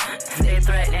 They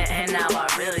threatened and now I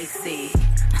really see.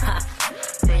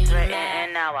 They threatened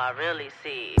and now I really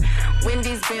see.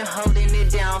 Wendy's been holding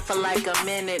it down for like a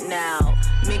minute now.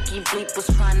 Mickey Bleep was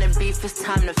trying to beef, it's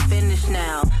time to finish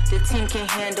now. The team can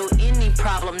handle any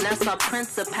problem, that's our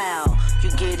principal.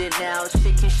 You get it now,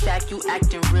 Chicken Shack, you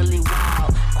acting really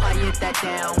wild. Quiet that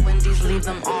down, Wendy's leave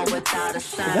them all without a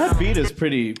sound. That beat is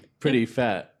pretty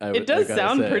fat. It does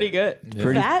sound pretty good.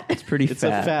 Fat? It's pretty It's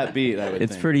fat. a fat beat, I would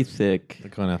It's think. pretty thick. They're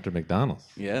going after McDonald's.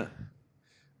 Yeah.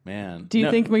 Man. Do you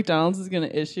No, think McDonald's is going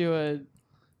to issue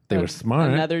They were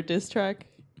smart. another diss track?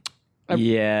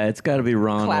 Yeah, it's got to be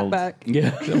Ronald. Clapback.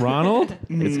 Yeah. Ronald?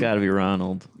 It's got to be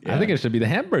Ronald. I think it should be the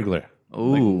Hamburglar.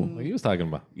 Ooh. Like he was talking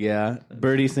about. Yeah.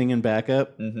 Birdie singing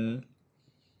backup.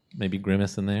 Maybe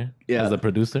Grimace in there. Yeah. As the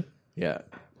producer. Yeah.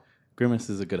 Grimace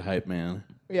is a good hype man.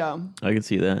 Yeah. I can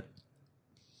see that.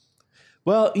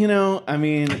 Well, you know, I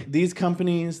mean, these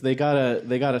companies, they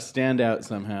gotta stand out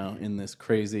somehow in this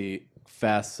crazy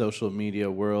fast social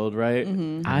media world, right?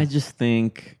 I just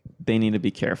think they need to be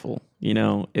careful. You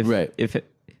know, if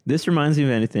this reminds me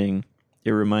of anything, it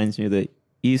reminds me of the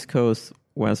East Coast,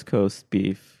 West Coast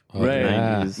beef. of the Right.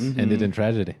 90s. Ended in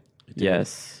tragedy.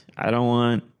 Yes. I don't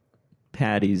want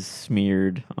patties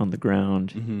smeared on the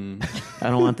ground. I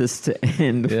don't want this to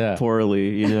end Yeah. poorly,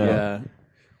 you know. Yeah.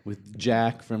 With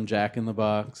Jack from Jack in the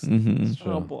Box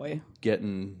Oh, boy.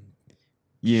 getting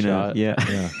You know, shot. yeah.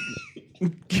 Yeah.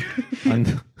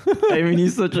 And- I mean,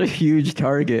 he's such a huge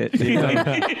target. You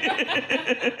know?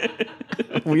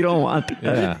 We don't want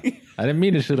that. yeah. I didn't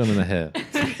mean to shoot him in the head.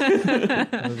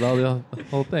 That was all the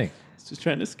whole thing. It's just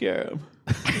trying to scare him.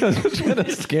 Trying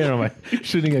to scare him by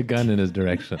shooting a gun in his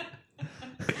direction.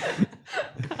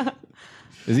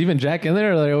 Is even Jack in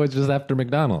there, or are they always just after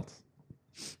McDonald's?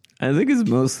 I think it's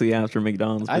mostly after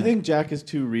McDonald's. I but- think Jack is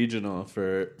too regional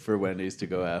for Wendy's to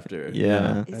go after.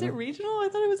 Yeah. Is it regional? I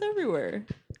thought it was everywhere.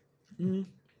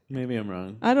 Maybe I'm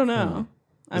wrong. I don't know.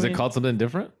 Is it called something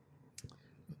different?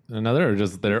 Another, or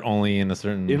just they're only in a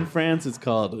certain In France, it's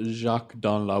called Jacques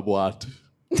dans la boîte.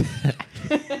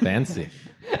 fancy?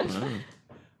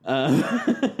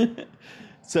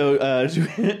 So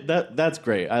that's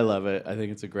great. I love it. I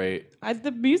think it's a great.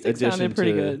 The music Addition sounded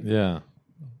pretty to- good. Yeah.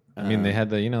 I mean, they had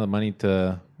the the money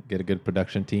to get a good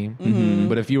production team.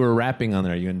 But if you were rapping on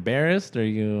there, are you embarrassed? Or are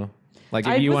you like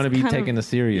if I you was want to be kind of- taken as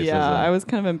serious? Yeah, as I was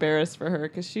kind of embarrassed for her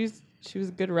because she was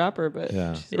a good rapper, but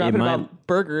Yeah. she's rapping might- about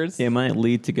burgers. It might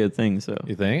lead to good things, though.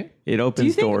 You think? It opens Do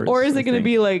you think, doors. or is I it going to think.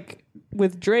 be like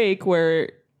with Drake,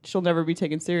 where she'll never be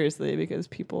taken seriously because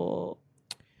people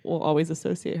will always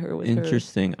associate her with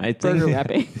interesting? I her burger think.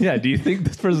 rapping? Yeah. Do you think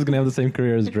this person's gonna have the same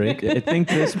career as Drake? I think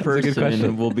this person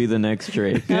question. will be the next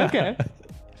Drake. Okay,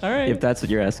 all right. If that's what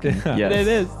you're asking. Yes. It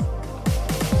is.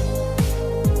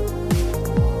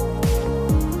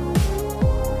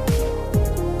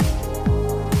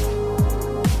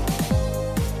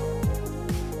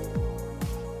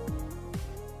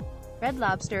 Red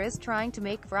Lobster is trying to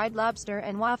make fried lobster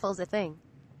and waffles a thing.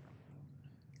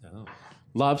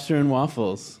 Lobster and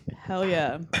waffles, Hell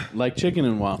yeah! like chicken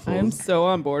and I am waffles, so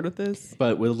on board with this.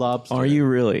 but with lobster. Are you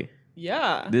really?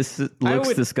 Yeah, This I looks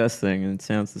would- disgusting and it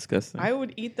sounds disgusting. I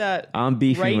would eat that. I'm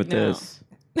beefing right with now. this.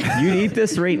 You'd eat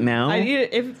this right now? I'd eat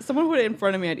it if someone put it in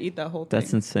front of me. I'd eat that whole thing.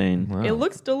 That's insane. Wow. It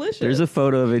looks delicious. There's a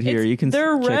photo of it here. It's- You can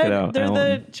they're check red. it out. They're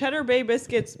Alan. the Cheddar Bay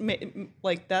biscuits.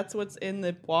 Like that's what's in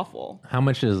the waffle. How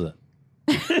much is it?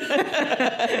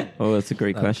 Oh, that's a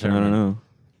great question. I don't know.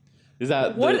 Is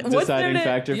that What- the what's deciding there to-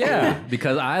 factor? Yeah,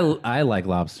 because I like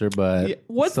lobster, but Yeah,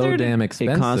 what's so there to- damn It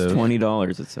expensive. costs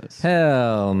 $20, it says.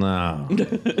 Hell no.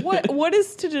 What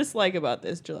is to dislike about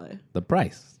this, July? The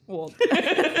price. Well,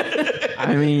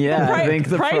 I mean, yeah, I think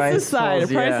the price aside,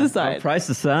 falls- price yeah. aside. Price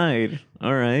aside.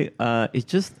 All right. It's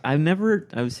just, I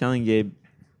was telling Gabe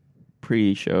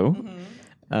pre-show.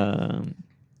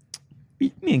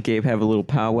 Me and Gabe have a little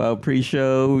powwow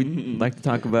pre-show. We like to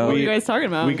talk about. what are you guys talking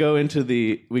about? We go into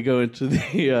the we go into the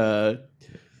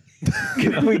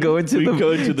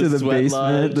sweat basement,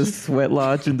 lodge. the sweat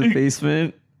lodge in the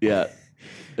basement. yeah.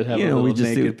 And have You a know, little we just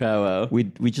naked do- powwow. We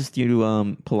just do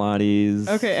Pilates.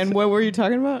 Okay, and what were you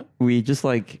talking about? We just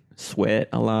like sweat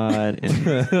a lot. And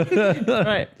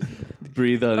Right.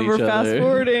 Breathe on We're each fast other.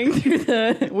 forwarding through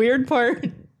the weird part.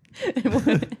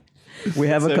 we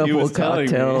have So a he couple was of telling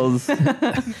me. cocktails,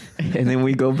 and then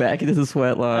we go back into the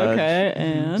sweat lodge. Okay,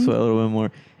 and Sweat a little bit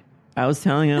more. I was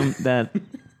telling him that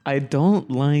I don't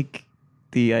like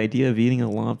the idea of eating a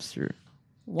lobster.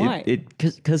 Why?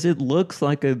 Because it looks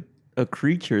like a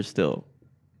creature still.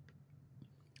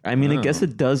 I mean, I guess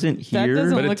it doesn't that here.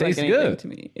 doesn't but it look like tastes anything good. to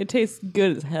me. It tastes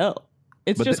good as hell.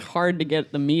 It's But just the- hard to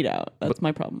get the meat out. That's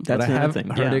my problem. That's But I another have thing.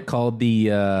 heard Yeah. it called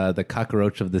the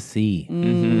cockroach of the sea.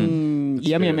 Yum,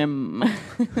 yum, yum.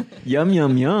 Yum,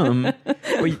 yum, yum.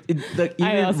 Wait, I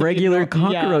even also regular eat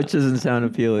them. Yeah. cockroach doesn't sound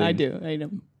appealing. I do. I know.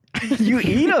 You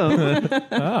eat them.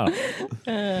 Oh,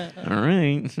 All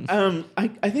right.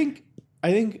 I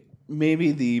think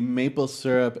maybe the maple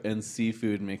syrup and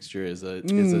seafood mixture is a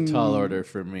tall order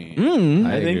for me. I think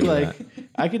agree with like that.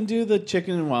 I can do the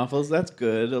chicken and waffles. That's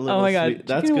good. A little Oh my god, sweet.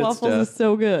 That's chicken good and waffles stuff. is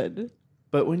so good.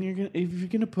 But when if you're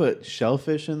gonna put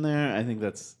shellfish in there, I think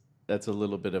that's a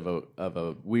little bit of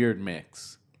a weird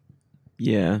mix.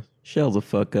 Yeah. Shell the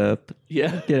fuck up.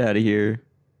 Yeah, Get out of here.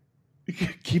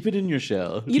 keep it in your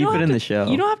shell. You Keep don't it have in to- the shell.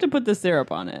 You don't have to put the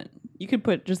syrup on it. You could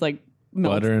put just like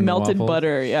Butter and melted waffles?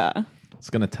 butter. Yeah. it's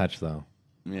gonna touch though.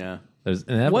 Yeah. There's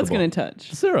inevitable. What's gonna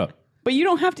touch? Syrup. But you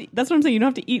don't have to. That's what I'm saying. You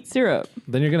don't have to eat syrup.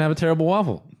 Then you're gonna have a terrible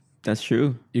waffle. That's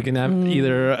true. You can have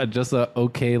either just a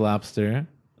okay lobster,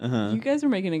 You guys are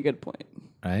making a good point.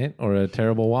 right, or a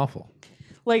terrible waffle.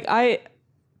 Like I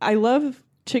love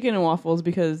chicken and waffles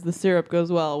because the syrup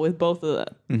goes well with both of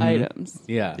the items.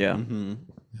 Yeah. Yeah.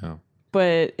 Yeah.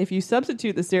 But if you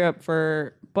substitute the syrup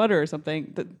for butter or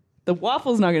something, the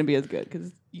waffle's not going to be as good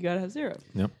because you got to have syrup.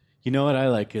 Yep. You know what I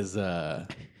like is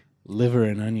liver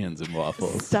and onions and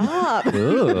waffles. Stop. Ugh.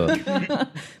 That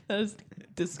is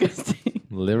disgusting.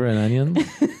 Liver and onions.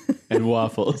 And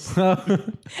waffles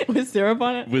With syrup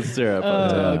on it? with syrup. Oh, on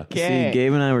top. Okay. See,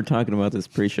 Gabe and I were talking about this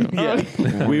pre-show.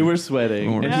 Yeah. We were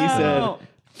sweating, and he No.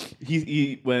 said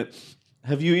he went,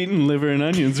 "Have you eaten liver and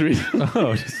onions recently?"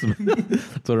 Oh, just,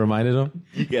 that's what reminded him.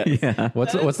 Yes. Yeah.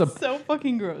 What's That what's is the so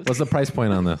fucking gross. what's the price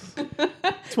point on this?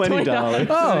 $20.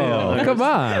 Oh, come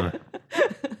on.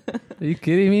 Are you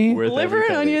kidding me? Worth Liver every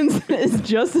and penny. onions is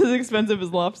just as expensive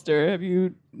as lobster. Have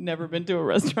you never been to a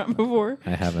restaurant before?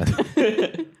 I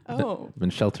haven't. Oh,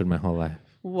 Been sheltered my whole life.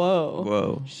 whoa.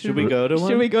 Whoa. Should we go to one?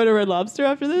 Should we go to Red Lobster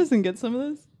after this and get some of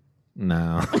this?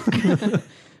 No.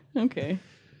 Okay.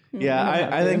 Yeah, We don't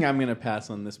have I to. think I'm gonna pass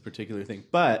on this particular thing,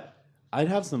 but I'd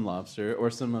have some lobster or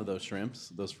some of those shrimps,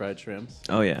 those fried shrimps.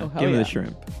 Oh, yeah. Oh, hell Give me yeah. the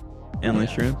shrimp. Endless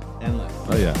shrimp. Endless.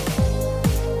 Oh yeah.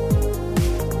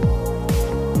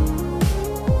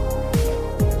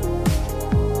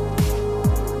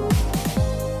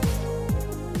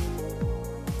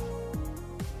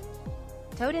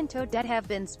 Toad and Toadette have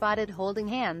been spotted holding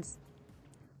hands.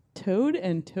 Toad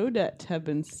and Toadette have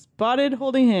been spotted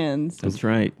holding hands. That's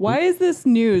right. Why is this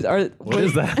news? What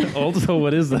is that? Also,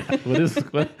 what is that?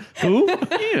 What? Who?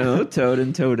 You know, Toad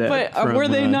and Toadette But, from were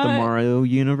they the not- Mario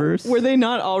universe. Were they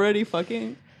not already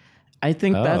fucking? I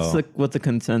think that's Oh. what the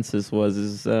consensus was.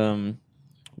 Is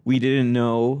we didn't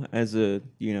know as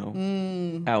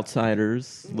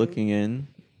outsiders looking in,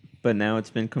 but now it's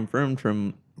been confirmed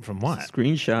from what?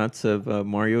 screenshots of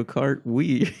Mario Kart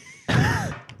Wii,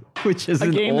 which is A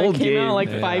an game old that came game. out like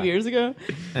Yeah. 5 years ago.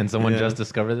 And someone Yeah. just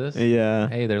discovered this? Yeah.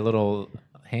 Hey, their little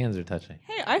hands are touching.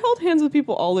 Hey, I hold hands with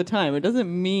people all the time. It doesn't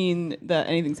mean that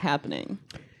anything's happening.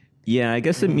 Yeah, I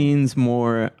guess it means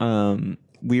more.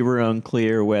 We were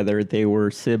unclear whether they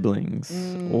were siblings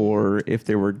or if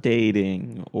they were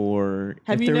dating or.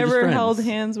 Have if you they were just never friends. held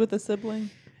hands with a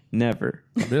sibling? Never.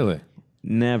 Really?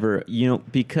 Never.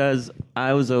 Because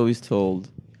I was always told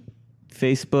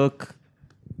FaceTime.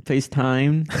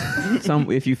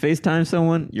 If you FaceTime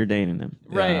someone, you're dating them.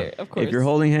 Right, of course. If you're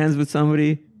holding hands with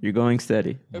somebody, you're going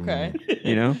steady. Okay.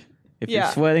 You know? If Yeah.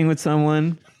 you're sweating with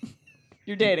someone,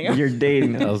 You're dating. you're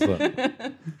dating them. Also,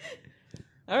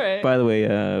 All right. By the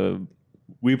way,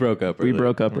 We broke up. we earlier.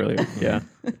 broke up earlier. Yeah.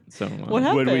 So What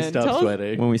happened? when we stopped Tell us-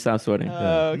 sweating. when we stopped sweating.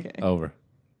 Oh, okay. over.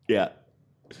 Yeah.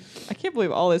 I can't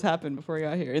believe all this happened before I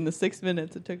got here. In the 6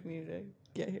 minutes it took me to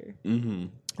get here.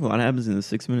 A lot happens in the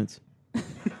 6 minutes.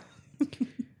 You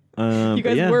but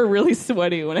guys yeah, were really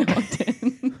sweaty when I walked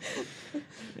in.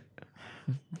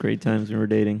 great times when we're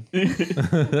dating.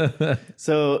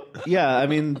 So yeah, I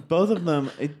mean, both of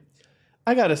them.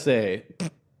 I gotta say,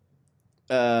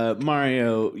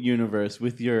 Mario universe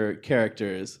with your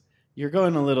characters, you're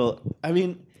going a little. I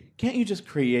mean, can't you just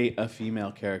create a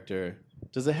female character?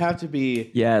 Does it have to be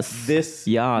Yes. this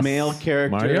Yes. male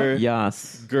character, Mario?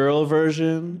 Yes. girl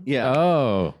version? Yeah,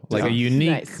 Oh, like a Sounds unique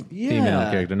nice. female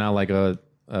Yeah. character, not like a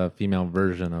female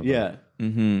version of. yeah.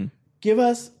 Mm-hmm. Give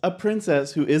us a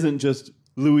princess who isn't just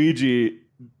Luigi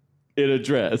in a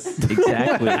dress.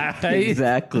 Exactly.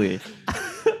 Exactly.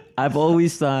 I've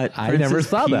always thought I never Princess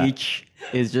saw that. Peach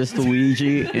is just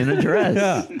Luigi in a dress.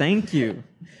 Yeah. Thank you.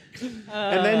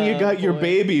 And then you got your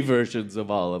baby versions of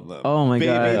all of them. Oh my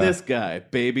baby God. Baby this guy,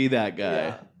 baby that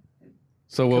guy.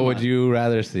 So what would you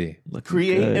rather see?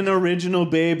 Create good. an original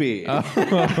baby.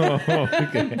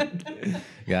 Okay.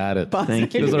 Got it.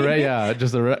 Thank you. Just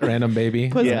just a random baby.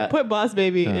 Put Boss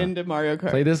Baby into Mario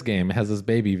Kart. Play this game. It has this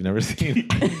baby you've never seen.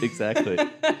 Exactly.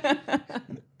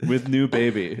 With new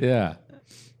baby. Yeah.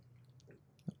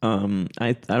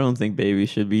 I don't think baby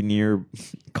should be near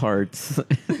carts.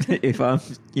 if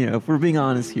we're being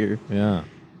honest here, Yeah.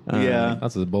 Yeah.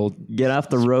 That's a bold, get off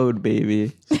the road,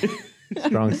 baby.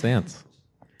 strong stance.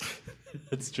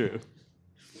 That's true.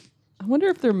 I wonder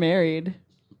if they're married.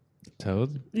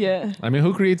 Toad? Yeah. I mean,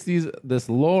 who creates this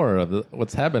lore of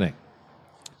what's happening?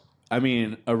 I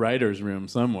mean, a writer's room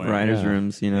somewhere. Writers'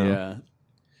 rooms, Yeah.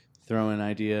 Throwing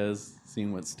ideas,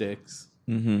 seeing what sticks.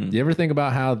 Do you ever think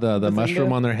about how the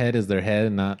mushroom on their head is their head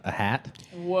and not a hat?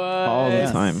 What? all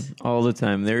the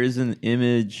time. There is an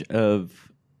image of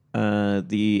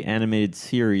the animated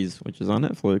series, which is on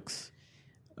Netflix,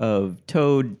 of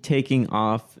Toad taking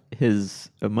off his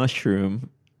mushroom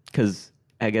because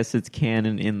I guess it's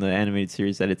canon in the animated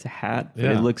series that it's a hat, but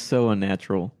Yeah. it looks so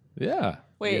unnatural. Yeah.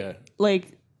 Wait, Yeah.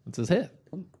 like, It's his head.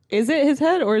 is it his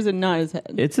head or is it not his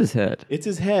head? It's his head. It's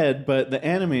his head, but the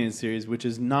animated series, which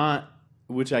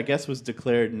I guess was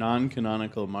declared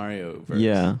non-canonical Mario verse.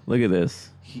 Yeah, look at this.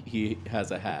 He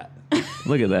has a hat.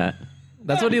 Look at that.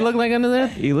 That's what he looked like under there?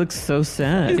 He looks so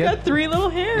sad. He's got 3 little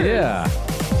hairs. Yeah.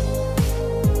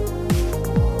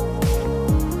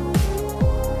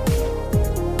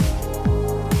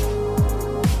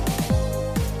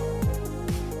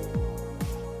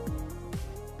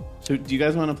 So do you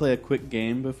guys want to play a quick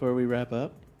game before we wrap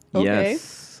up? Okay.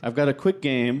 Yes. I've got a quick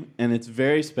game, and it's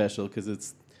very special because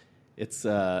it's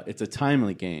a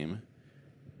timely game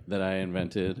that I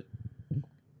invented.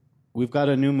 We've got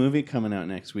a new movie coming out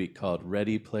next week called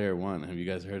Ready Player One. Have you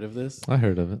guys heard of this? I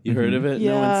heard of it. You heard of it? No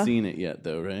Yeah. one's seen it yet,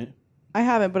 though, right? I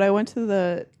haven't, but I went to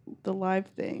the live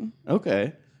thing.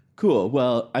 Okay, cool.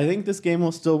 Well, I think this game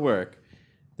will still work.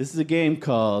 This is a game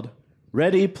called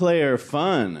Ready Player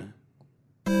Fun.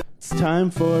 It's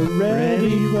time for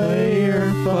Ready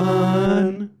Player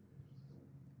Fun.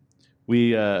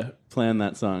 We planned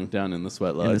that song down in the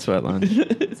Sweat Lodge. In the sweat lounge.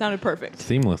 It sounded perfect.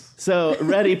 Seamless. So,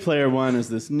 Ready Player One is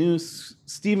this new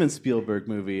Steven Spielberg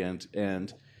movie,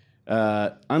 and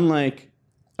unlike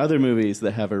other movies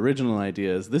that have original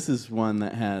ideas, this is one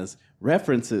that has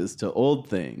references to old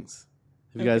things.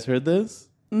 Have you guys heard this?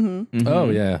 Oh,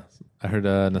 yeah. I heard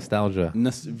nostalgia.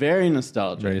 Very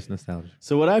nostalgic. Very nostalgia.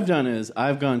 So what I've done is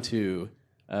I've gone to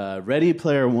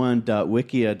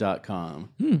readyplayer1.wikia.com,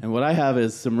 and what I have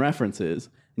is some references.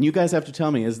 And you guys have to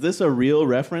tell me, is this a real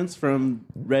reference from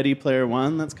Ready Player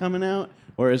One that's coming out?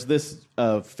 Or is this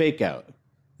a fake out?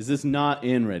 Is this not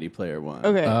in Ready Player One?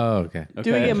 Okay. Oh, okay. Do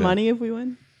we Okay. get money if we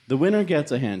win? The winner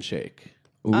gets a handshake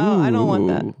Oh, I don't want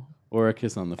that. or a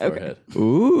kiss on the forehead.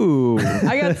 Ooh.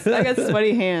 I got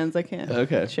sweaty hands. I can't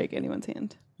Okay. shake anyone's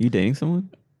hand. You dating someone?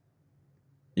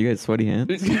 You got sweaty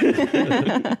hands?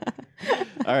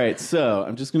 All right, so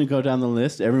I'm just going to go down the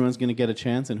list. Everyone's going to get a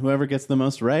chance, and whoever gets the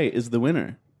most right is the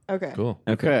winner. Okay. Cool.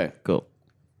 Okay. Cool.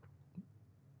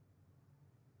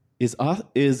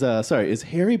 Is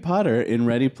Harry Potter in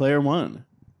Ready Player One?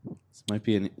 This might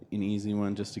be an easy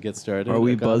one just to get started. Are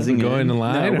we Agata? buzzing in? Going in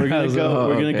line? No, we're or gonna how's go. it-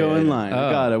 We're gonna go in line. Oh.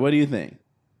 Agata, what do you think?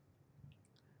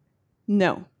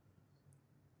 No.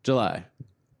 July.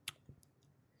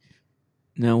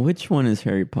 Now, which one is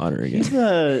Harry Potter again? He's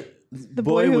the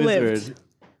boy who wizard. lived.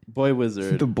 Boy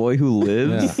wizard. The boy who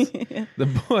lives? Yeah. The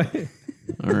boy.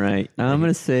 All right. I'm going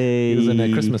to say... He was in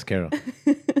a Christmas Carol.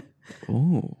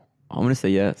 Oh, I'm going to say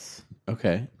yes.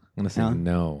 Okay. I'm going to say Alan?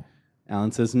 no.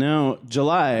 Alan says no.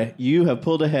 July, you have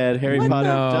pulled ahead. Harry Potter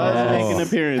does make an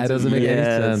appearance. That doesn't make any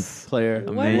sense. Player.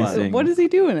 Amazing. What does he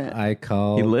do in it? I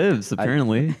call... He lives,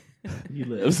 apparently. He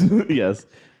lives. Yes.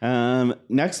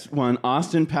 Next one,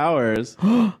 Austin Powers.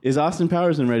 Is Austin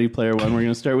Powers in Ready Player One? We're going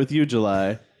to start with you,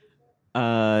 July.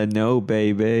 No,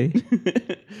 baby.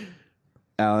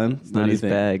 Alan, It's not his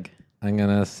bag. I'm going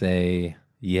to say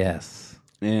yes.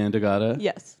 And Agata?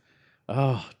 Yes.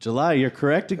 Oh, July, you're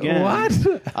correct again.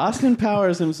 What? Austin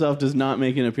Powers himself does not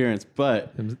make an appearance,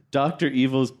 but Dr.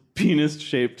 Evil's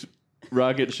penis-shaped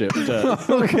rocket ship does.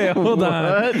 Okay, hold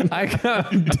on. I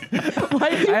got... Why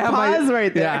did you pause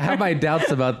right there? Yeah, I have my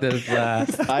doubts about this.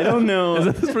 I don't know.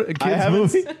 Is this for a I kid's haven't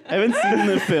movie? seen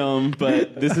the film,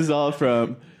 but this is all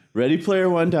from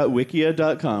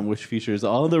readyplayer1.wikia.com, which features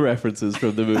all the references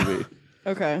from the movie.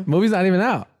 Okay. Movie's not even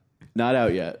out. Not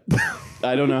out yet.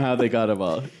 I don't know how they got them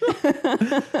all.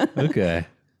 Okay.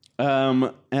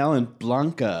 Alan,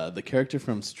 Blanca, the character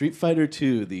from Street Fighter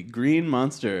 2, the green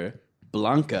monster,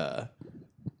 Blanca.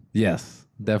 Yes,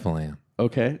 definitely.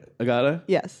 Okay, Agata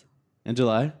Yes. and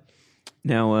July.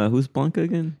 Now, who's Blanca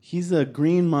again? He's a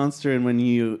green monster, and when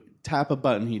you tap a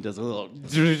button, he does a little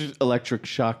electric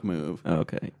shock move.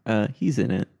 Okay. He's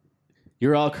in it.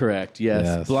 You're all correct. Yes.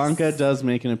 Yes. Blanca does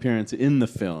make an appearance in the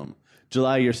film.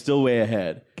 July, you're still way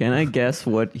ahead. Can I guess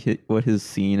what his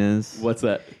scene is? What's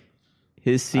that?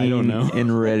 His I don't scene know.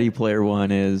 in Ready Player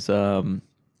One is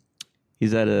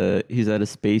he's at a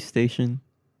space station,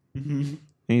 and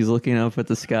he's looking up at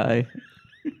the sky,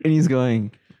 and he's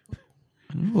going,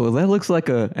 "Oh, that looks like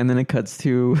a." And then it cuts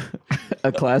to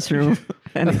a classroom,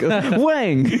 and it goes,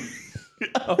 "Wang!"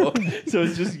 Oh, so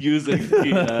it's just using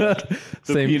the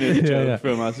Same- penis yeah, joke yeah.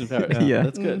 from Austin Powers. Yeah.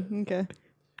 That's good. Okay.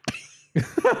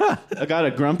 I got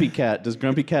a Grumpy Cat. Does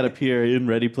Grumpy Cat appear in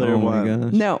Ready Player Oh my One?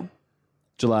 gosh. No.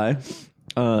 July.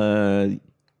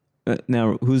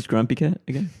 Now who's Grumpy Cat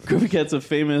again? Grumpy Cat's a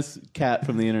famous cat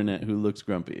from the internet who looks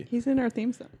grumpy. He's in our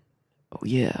theme song. Oh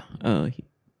yeah.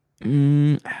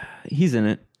 He's in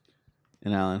it.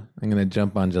 And Alan? I'm going to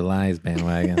jump on July's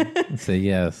bandwagon and say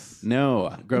yes.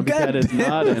 No, Grumpy Cat is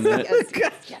not in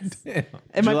it.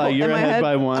 Am July, you're am I ahead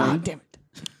by one. Oh, damn it.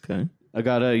 Okay.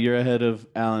 Agata, you're ahead of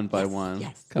Alan by one.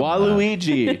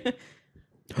 Waluigi.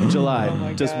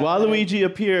 July. Does Waluigi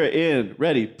appear in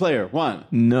Ready Player One?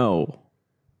 No.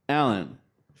 Alan.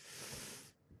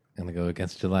 I'm going to go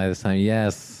against July this time.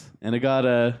 Yes. And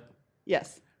Agata.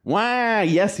 Yes. Why?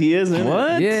 Yes, he is in it.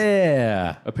 What?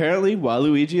 Yeah. Apparently,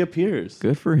 Waluigi appears.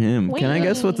 Good for him. Can I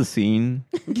guess what the scene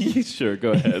Sure,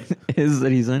 go ahead. is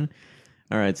that he's in?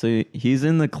 All right, so he's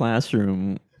in the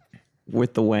classroom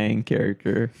with the Wang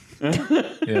character,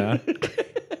 Yeah.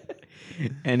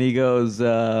 and he goes,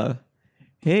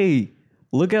 "Hey,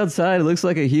 look outside! It looks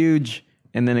like a huge."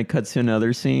 And then it cuts to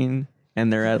another scene,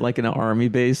 and they're at like an army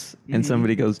base, and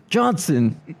somebody goes,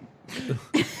 "Johnson."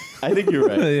 I think you're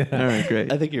right. All right,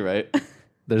 great. I think you're right.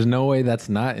 There's no way that's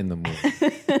not in the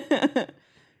movie.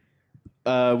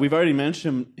 We've already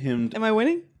mentioned him. Am I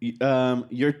winning?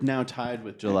 You're now tied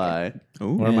with July.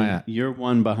 Where am I And at? You're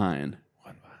one behind.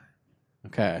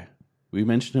 Okay. We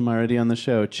mentioned him already on the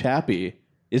show. Chappie.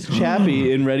 Is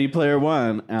Chappie in Ready Player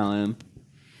One, Alan?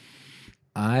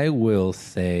 I will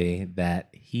say that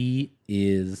he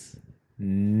is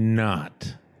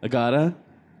not. Agata?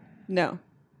 No.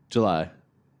 July.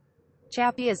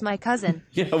 Chappie is my cousin.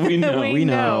 Yeah, we know. We we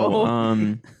know.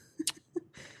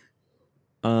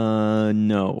 know.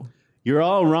 No. You're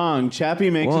all wrong. Chappie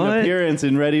makes What? an appearance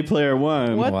in Ready Player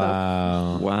One. What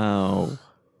Wow. Wow.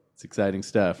 It's exciting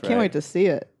stuff, right? Can't wait to see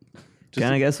it.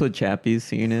 Can I guess what Chappie's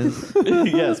scene is?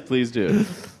 Yes, please do.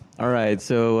 All right,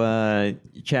 so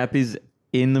Chappie's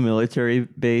in the military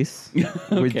base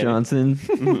with Okay. Johnson,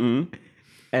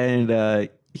 and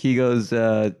he goes,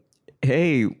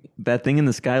 "Hey, that thing in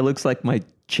the sky looks like my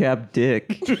chap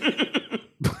dick,"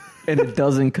 and it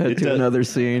doesn't cut to does- another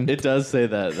scene. It does say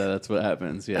that. That's what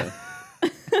happens, yeah.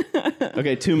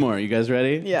 Okay, two more. You guys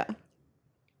ready? Yeah.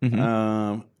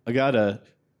 Agata,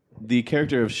 the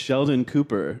character of Sheldon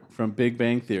Cooper from Big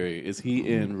Bang Theory, is he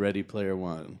in Ready Player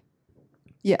One?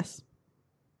 Yes.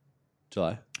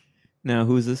 July. Now,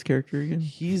 who's this character again?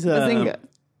 He's Bazinga.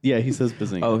 Yeah, he says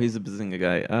Bazinga. Oh, he's a Bazinga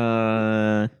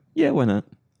guy. Yeah, why not?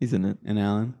 He's in it. And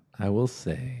Alan? I will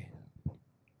say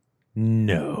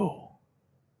no.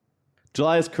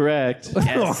 July is correct.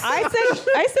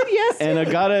 I said yes. And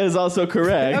Agata is also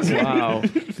correct. Wow.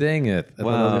 Dang it. I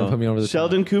thought that was going to put me over the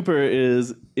Sheldon Cooper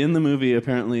is in the movie,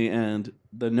 apparently, and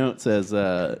the note says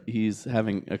he's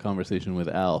having a conversation with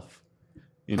Alf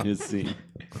in his scene.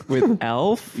 With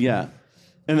Alf? Yeah.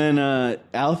 And then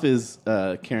Alf is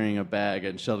carrying a bag,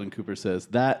 and Sheldon Cooper says,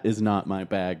 "That is not my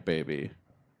bag, baby."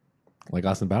 top. Like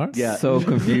Austin Powers? Yeah. So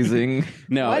confusing.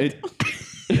 No, What?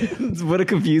 What a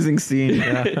confusing scene.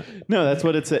 No, that's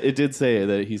what it said. It did say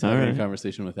that he's having right. a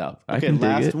conversation with Alf. I Okay, can dig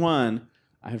last it. one.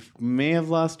 I may have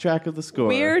lost track of the score.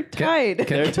 We're tied.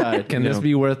 They're tied. Can this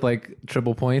be worth like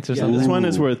triple points or Yeah, something? this one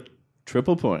is worth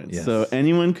triple points, Yes. so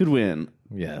anyone could win.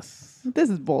 Yes. This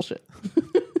is bullshit.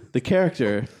 The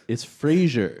character is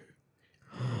Frasier.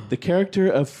 The character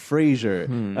of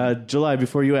Frasier. July,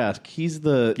 before you ask, he's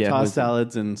the Yeah, tossed who's that?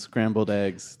 salads and scrambled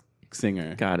eggs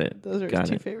singer. Got it. Those are Got his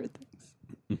two it. favorite things.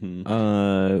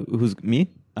 Who's me?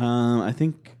 I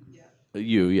think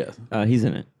you, yes. He's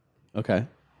in it. Okay.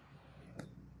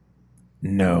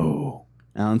 No.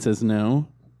 Alan says no.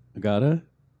 Agata?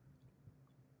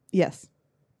 Yes.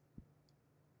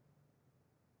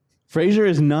 Frasier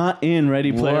is not in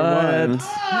Ready Player One,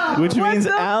 which means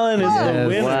Alan is the Yes.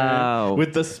 winner Wow.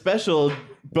 with the special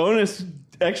bonus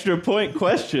extra point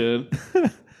question.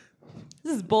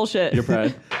 This is bullshit. You're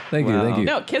proud. Thank you. Thank you.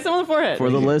 No, kiss him on the forehead. For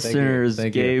the listeners,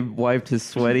 Thank you. Gabe wiped his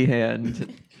sweaty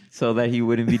hand so that he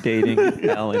wouldn't be dating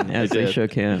Alan as they did.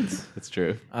 shook hands. That's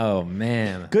true. Oh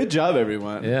man. Good job,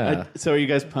 everyone. Yeah. So are you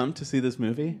guys pumped to see this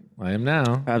movie? I am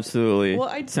now. Absolutely.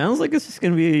 Well, Sounds like it's just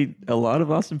going to be a lot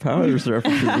of Austin Powers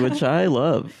references, which I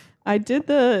love. I did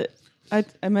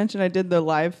I mentioned I did the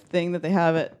live thing that they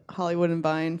have at Hollywood and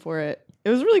Vine for it. It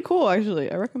was really cool,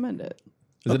 actually. I recommend it.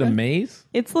 Is it a maze?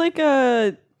 It's like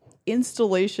a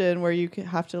installation where you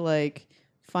have to like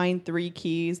find 3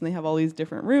 keys, and they have all these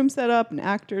different rooms set up and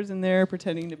actors in there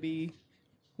pretending to be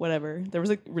whatever. There was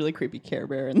a really creepy Care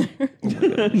Bear in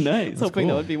there. Nice. I was hoping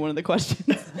that would be one of the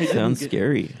questions. Sounds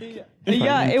scary.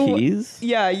 Yeah, Finding keys?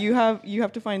 Yeah, you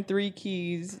have to find 3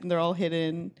 keys, and they're all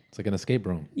hidden. It's like an escape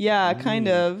room. Yeah, kind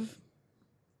of.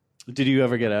 Did you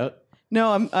ever get out?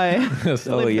 No, I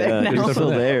Oh, live yeah. there now. You're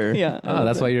still there. Yeah. Oh,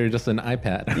 that's why you're just an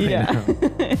iPad. right Yeah.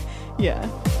 now. Yeah.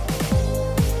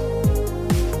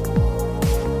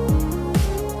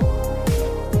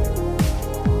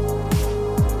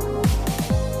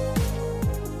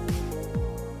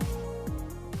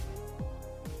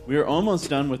 We are almost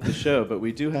done with the show, but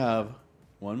we do have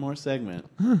one more segment.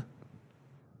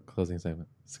 Closing segment.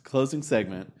 It's a closing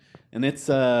segment. And it's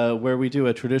where we do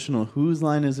a traditional Whose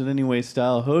Line Is It Anyway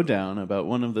style hoedown about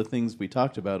one of the things we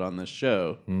talked about on this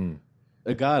show.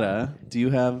 Agata, do you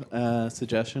have a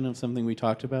suggestion of something we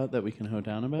talked about that we can hoe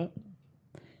down about?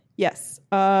 Yes.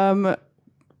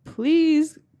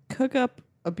 Please cook up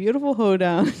a beautiful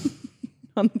hoedown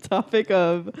on the topic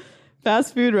of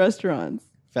fast food restaurants.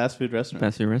 Fast food restaurants.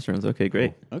 Fast food restaurants. Okay,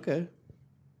 great. Okay.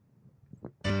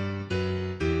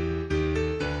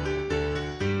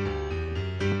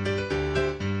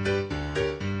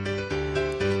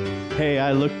 Hey,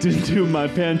 I looked into my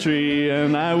pantry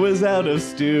and I was out of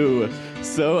stew.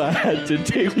 So I had to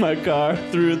take my car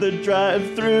through the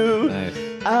drive-thru. Nice.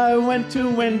 I went to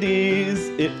Wendy's,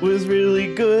 it was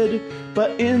really good.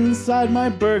 But inside my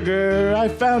burger, I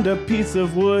found a piece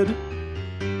of wood.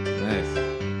 Nice.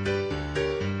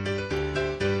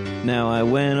 Now I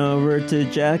went over to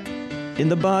Jack in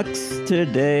the Box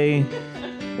today.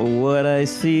 What I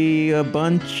see, a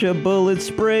bunch of bullets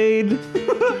sprayed.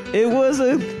 It was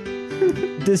a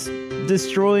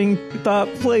destroying thought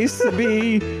place to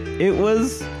be. It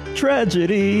was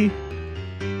tragedy.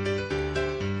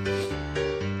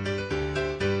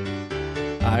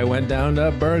 I went down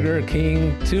to Burger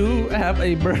King to have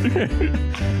a burger.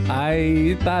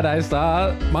 I thought I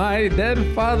saw my dead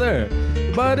father,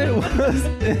 but it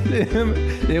wasn't him.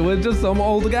 It was just some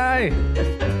old guy.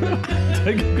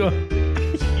 I could go.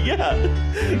 Yeah,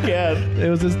 you can. It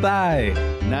was his thigh.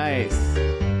 Nice.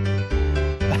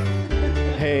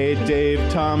 Hey, Dave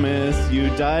Thomas, you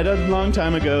died a long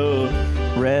time ago.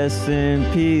 Rest in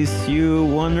peace, you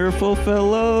wonderful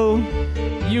fellow.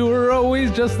 You were always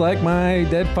just like my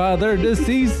dead father,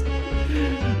 deceased.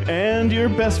 And you're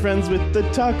best friends with the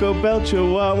Taco Bell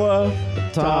Chihuahua.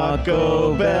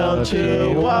 Taco Bell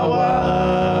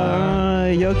Chihuahua.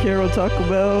 Yo quiero Taco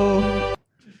Bell.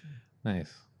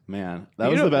 Nice. Man,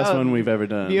 that was the best one we've ever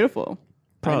done. Beautiful.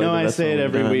 Probably I know the I best say it one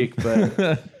every we've done. week,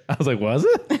 but I was like, was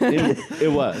it?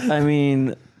 it was. I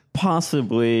mean,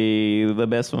 possibly the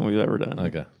best one we've ever done.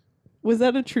 Okay. Was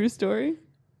that a true story?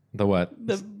 The what?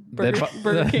 The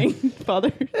Burger King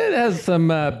father? It has some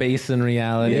base in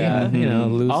reality. Yeah. You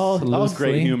know, All loosely.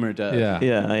 great humor does. Yeah.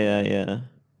 Yeah.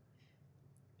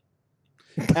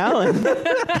 Alan,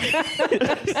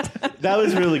 that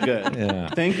was really good. Yeah.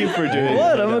 Thank you for doing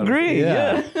What? that. I'm agreeing.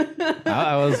 Yeah.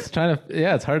 I was trying to.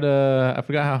 Yeah, it's hard to. I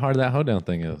forgot how hard that hoedown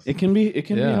thing is. It can be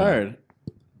Yeah. hard.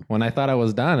 When I thought I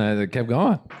was done, I kept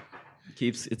going.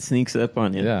 It sneaks up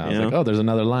on you. Yeah, I was you like, know? oh, there's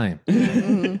another line.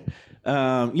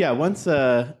 Yeah, once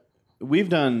we've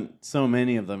done so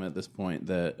many of them at this point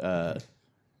that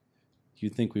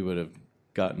you'd think we would have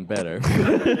gotten better.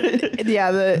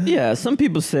 Yeah. Some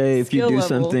people say if you Skill do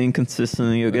level. something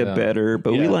consistently, you'll get Yeah. better.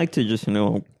 But we Yeah. like to just,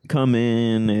 come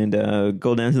in and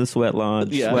go down to the sweat lodge,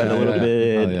 Yeah. sweat a little Yeah.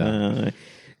 bit, Oh, yeah.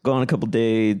 go on a couple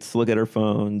dates, look at our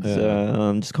phones.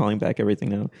 Yeah. Just calling back everything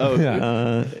now. Oh,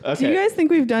 Yeah. okay. Do you guys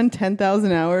think we've done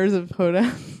 10,000 hours of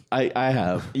hoedown? I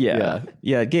have. Yeah,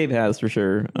 Gabe has for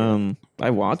sure. I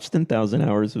watched 10,000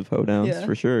 hours of hoedowns Yeah.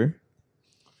 for sure.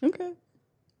 Okay.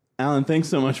 Alan, thanks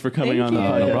so much for coming Thank on the you.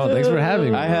 podcast. No problem. Thanks for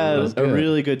having me. I That had was a good.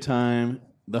 really good time.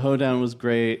 The hoedown was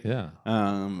great. Yeah.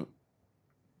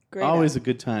 Great. Always a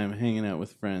good time hanging out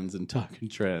with friends and talking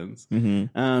trends.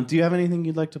 Mm-hmm. Do you have anything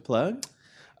you'd like to plug?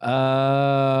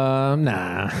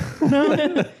 Nah.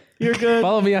 You're good.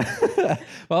 Follow me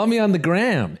on the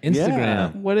gram,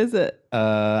 Instagram. What is it?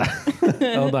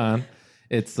 Hold on.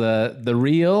 It's the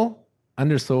real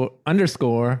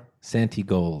underscore Santi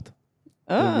Gold.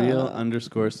 The real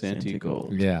underscore Santi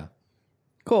Gold. Yeah.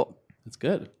 Cool. That's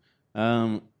good.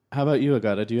 How about you,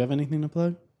 Agata? Do you have anything to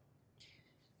plug?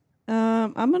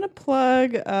 I'm gonna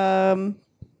plug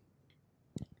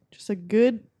just a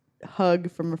good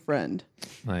hug from a friend.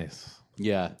 Nice.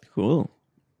 Yeah. Cool.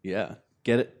 Yeah.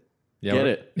 Get it. Yeah, Get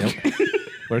it. Yep.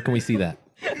 Where can we see that?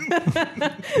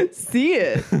 See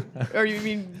it, or you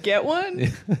mean get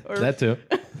one? Or That too.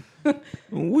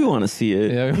 We want to see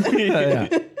it. Yeah.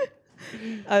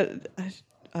 I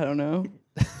don't know.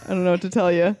 I don't know what to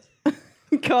tell you.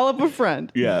 Call up a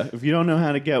friend. Yeah. If you don't know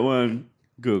how to get one,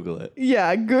 Google it.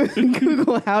 Yeah,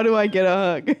 Google how do I get a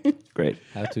hug? Great.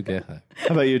 How to get high. How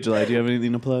about you, July? Do you have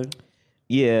anything to plug?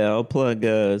 Yeah, I'll plug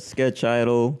Sketch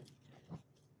Idol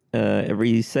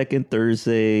every second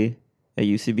Thursday at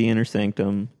UCB Inner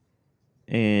Sanctum,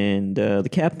 and the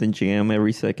Captain Jam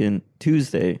every second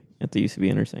Tuesday at the UCB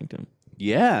Inner Sanctum.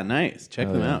 Yeah, nice. Check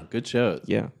them yeah. out. Good shows.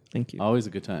 Yeah, thank you. Always a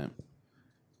good time.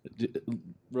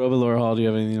 Robo Laura Hall, do you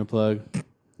have anything to plug?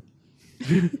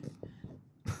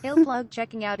 He'll plug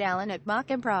checking out Alan at Mock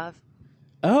Improv.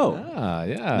 Oh,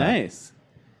 Yeah. nice.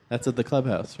 That's at the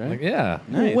clubhouse, right? Like, yeah.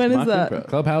 Nice. When is Mock that? Improv.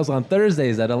 Clubhouse on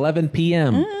Thursdays at 11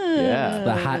 p.m. Yeah.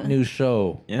 The hot new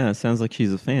show. Yeah, it sounds like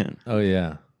she's a fan. Oh,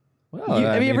 yeah. Well,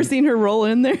 Have you ever seen her roll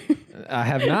in there? I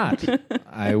have not.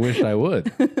 I wish I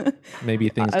would. Maybe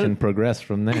things can progress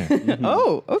from there.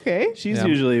 Oh, okay. She's Yeah.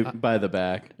 usually by the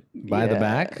back. By the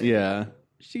back? Yeah.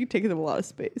 She takes up a lot of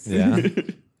space. Yeah.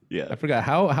 Yeah. I forgot.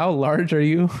 How large are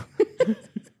you?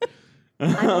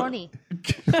 I'm horny.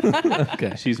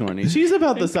 Okay. She's horny. She's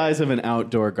about the size of an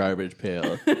outdoor garbage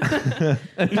pail.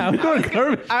 Outdoor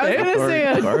garbage. I was going to say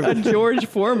a George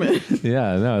Foreman.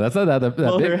 Yeah, no, that's not that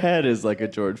Well, her big. head is like a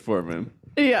George Foreman.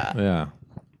 Yeah. Yeah.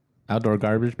 Outdoor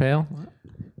garbage pail?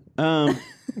 I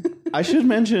should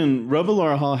mention Robo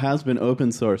Laura Hall has been open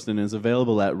sourced and is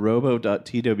available at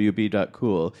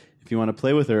robo.twb.cool if you want to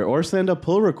play with her or send a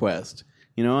pull request.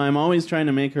 You know, I'm always trying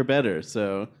to make her better.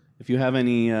 So if you have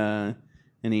any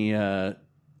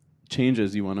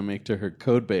changes you want to make to her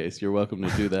code base, you're welcome to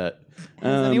do that.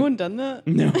 Has anyone done that?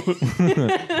 No.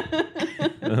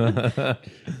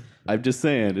 I'm just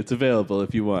saying it's available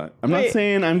if you want. I'm not Wait.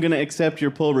 saying I'm going to accept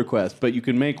your pull request, but you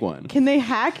can make one. Can they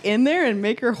hack in there and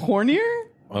make her hornier?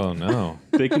 Oh, no.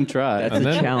 They can try. That's And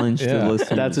a then- challenge yeah. to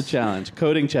listeners. That's a challenge.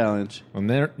 Coding challenge. And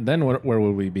then where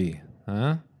would we be?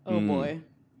 Huh? Oh, boy.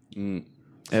 Yeah,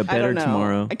 I better don't know.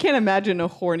 tomorrow. I can't imagine a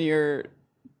hornier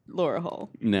Laura Hall.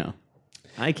 No.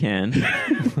 I can.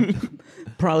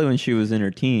 Probably when she was in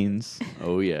her teens.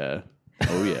 Oh, yeah.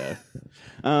 Oh, yeah.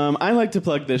 I like to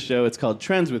plug this show. It's called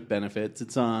Trends with Benefits.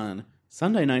 It's on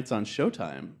Sunday nights on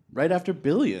Showtime, right after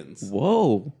Billions.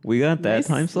 Whoa, we got that Nice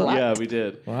time slot? Yeah, we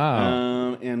did.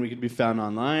 Wow. And we can be found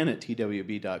online at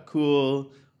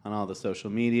twb.cool, on all the social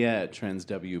media at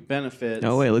TrendsWBenefits.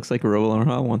 Oh, wait, looks like Robo Laura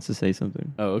Hall wants to say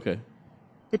something. Oh, okay.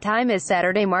 The time is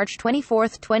Saturday, March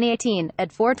 24th, 2018 at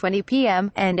 4:20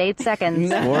 p.m. and 8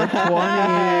 seconds.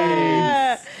 420.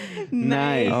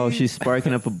 Nice. Oh, she's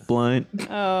sparking up a blunt.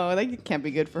 Oh, that can't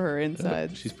be good for her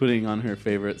inside. She's putting on her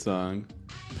favorite song,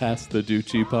 Pass the Dew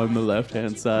Cheap on the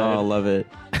left-hand Oh, I side. love it.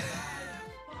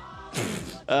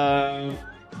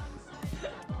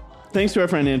 Thanks to our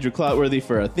friend Andrew Clotworthy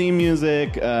for our theme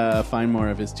music. Find more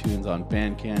of his tunes on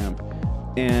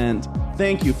Bandcamp. And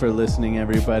thank you for listening,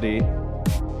 everybody.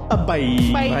 Bye.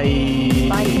 Bye.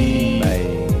 Bye. Bye.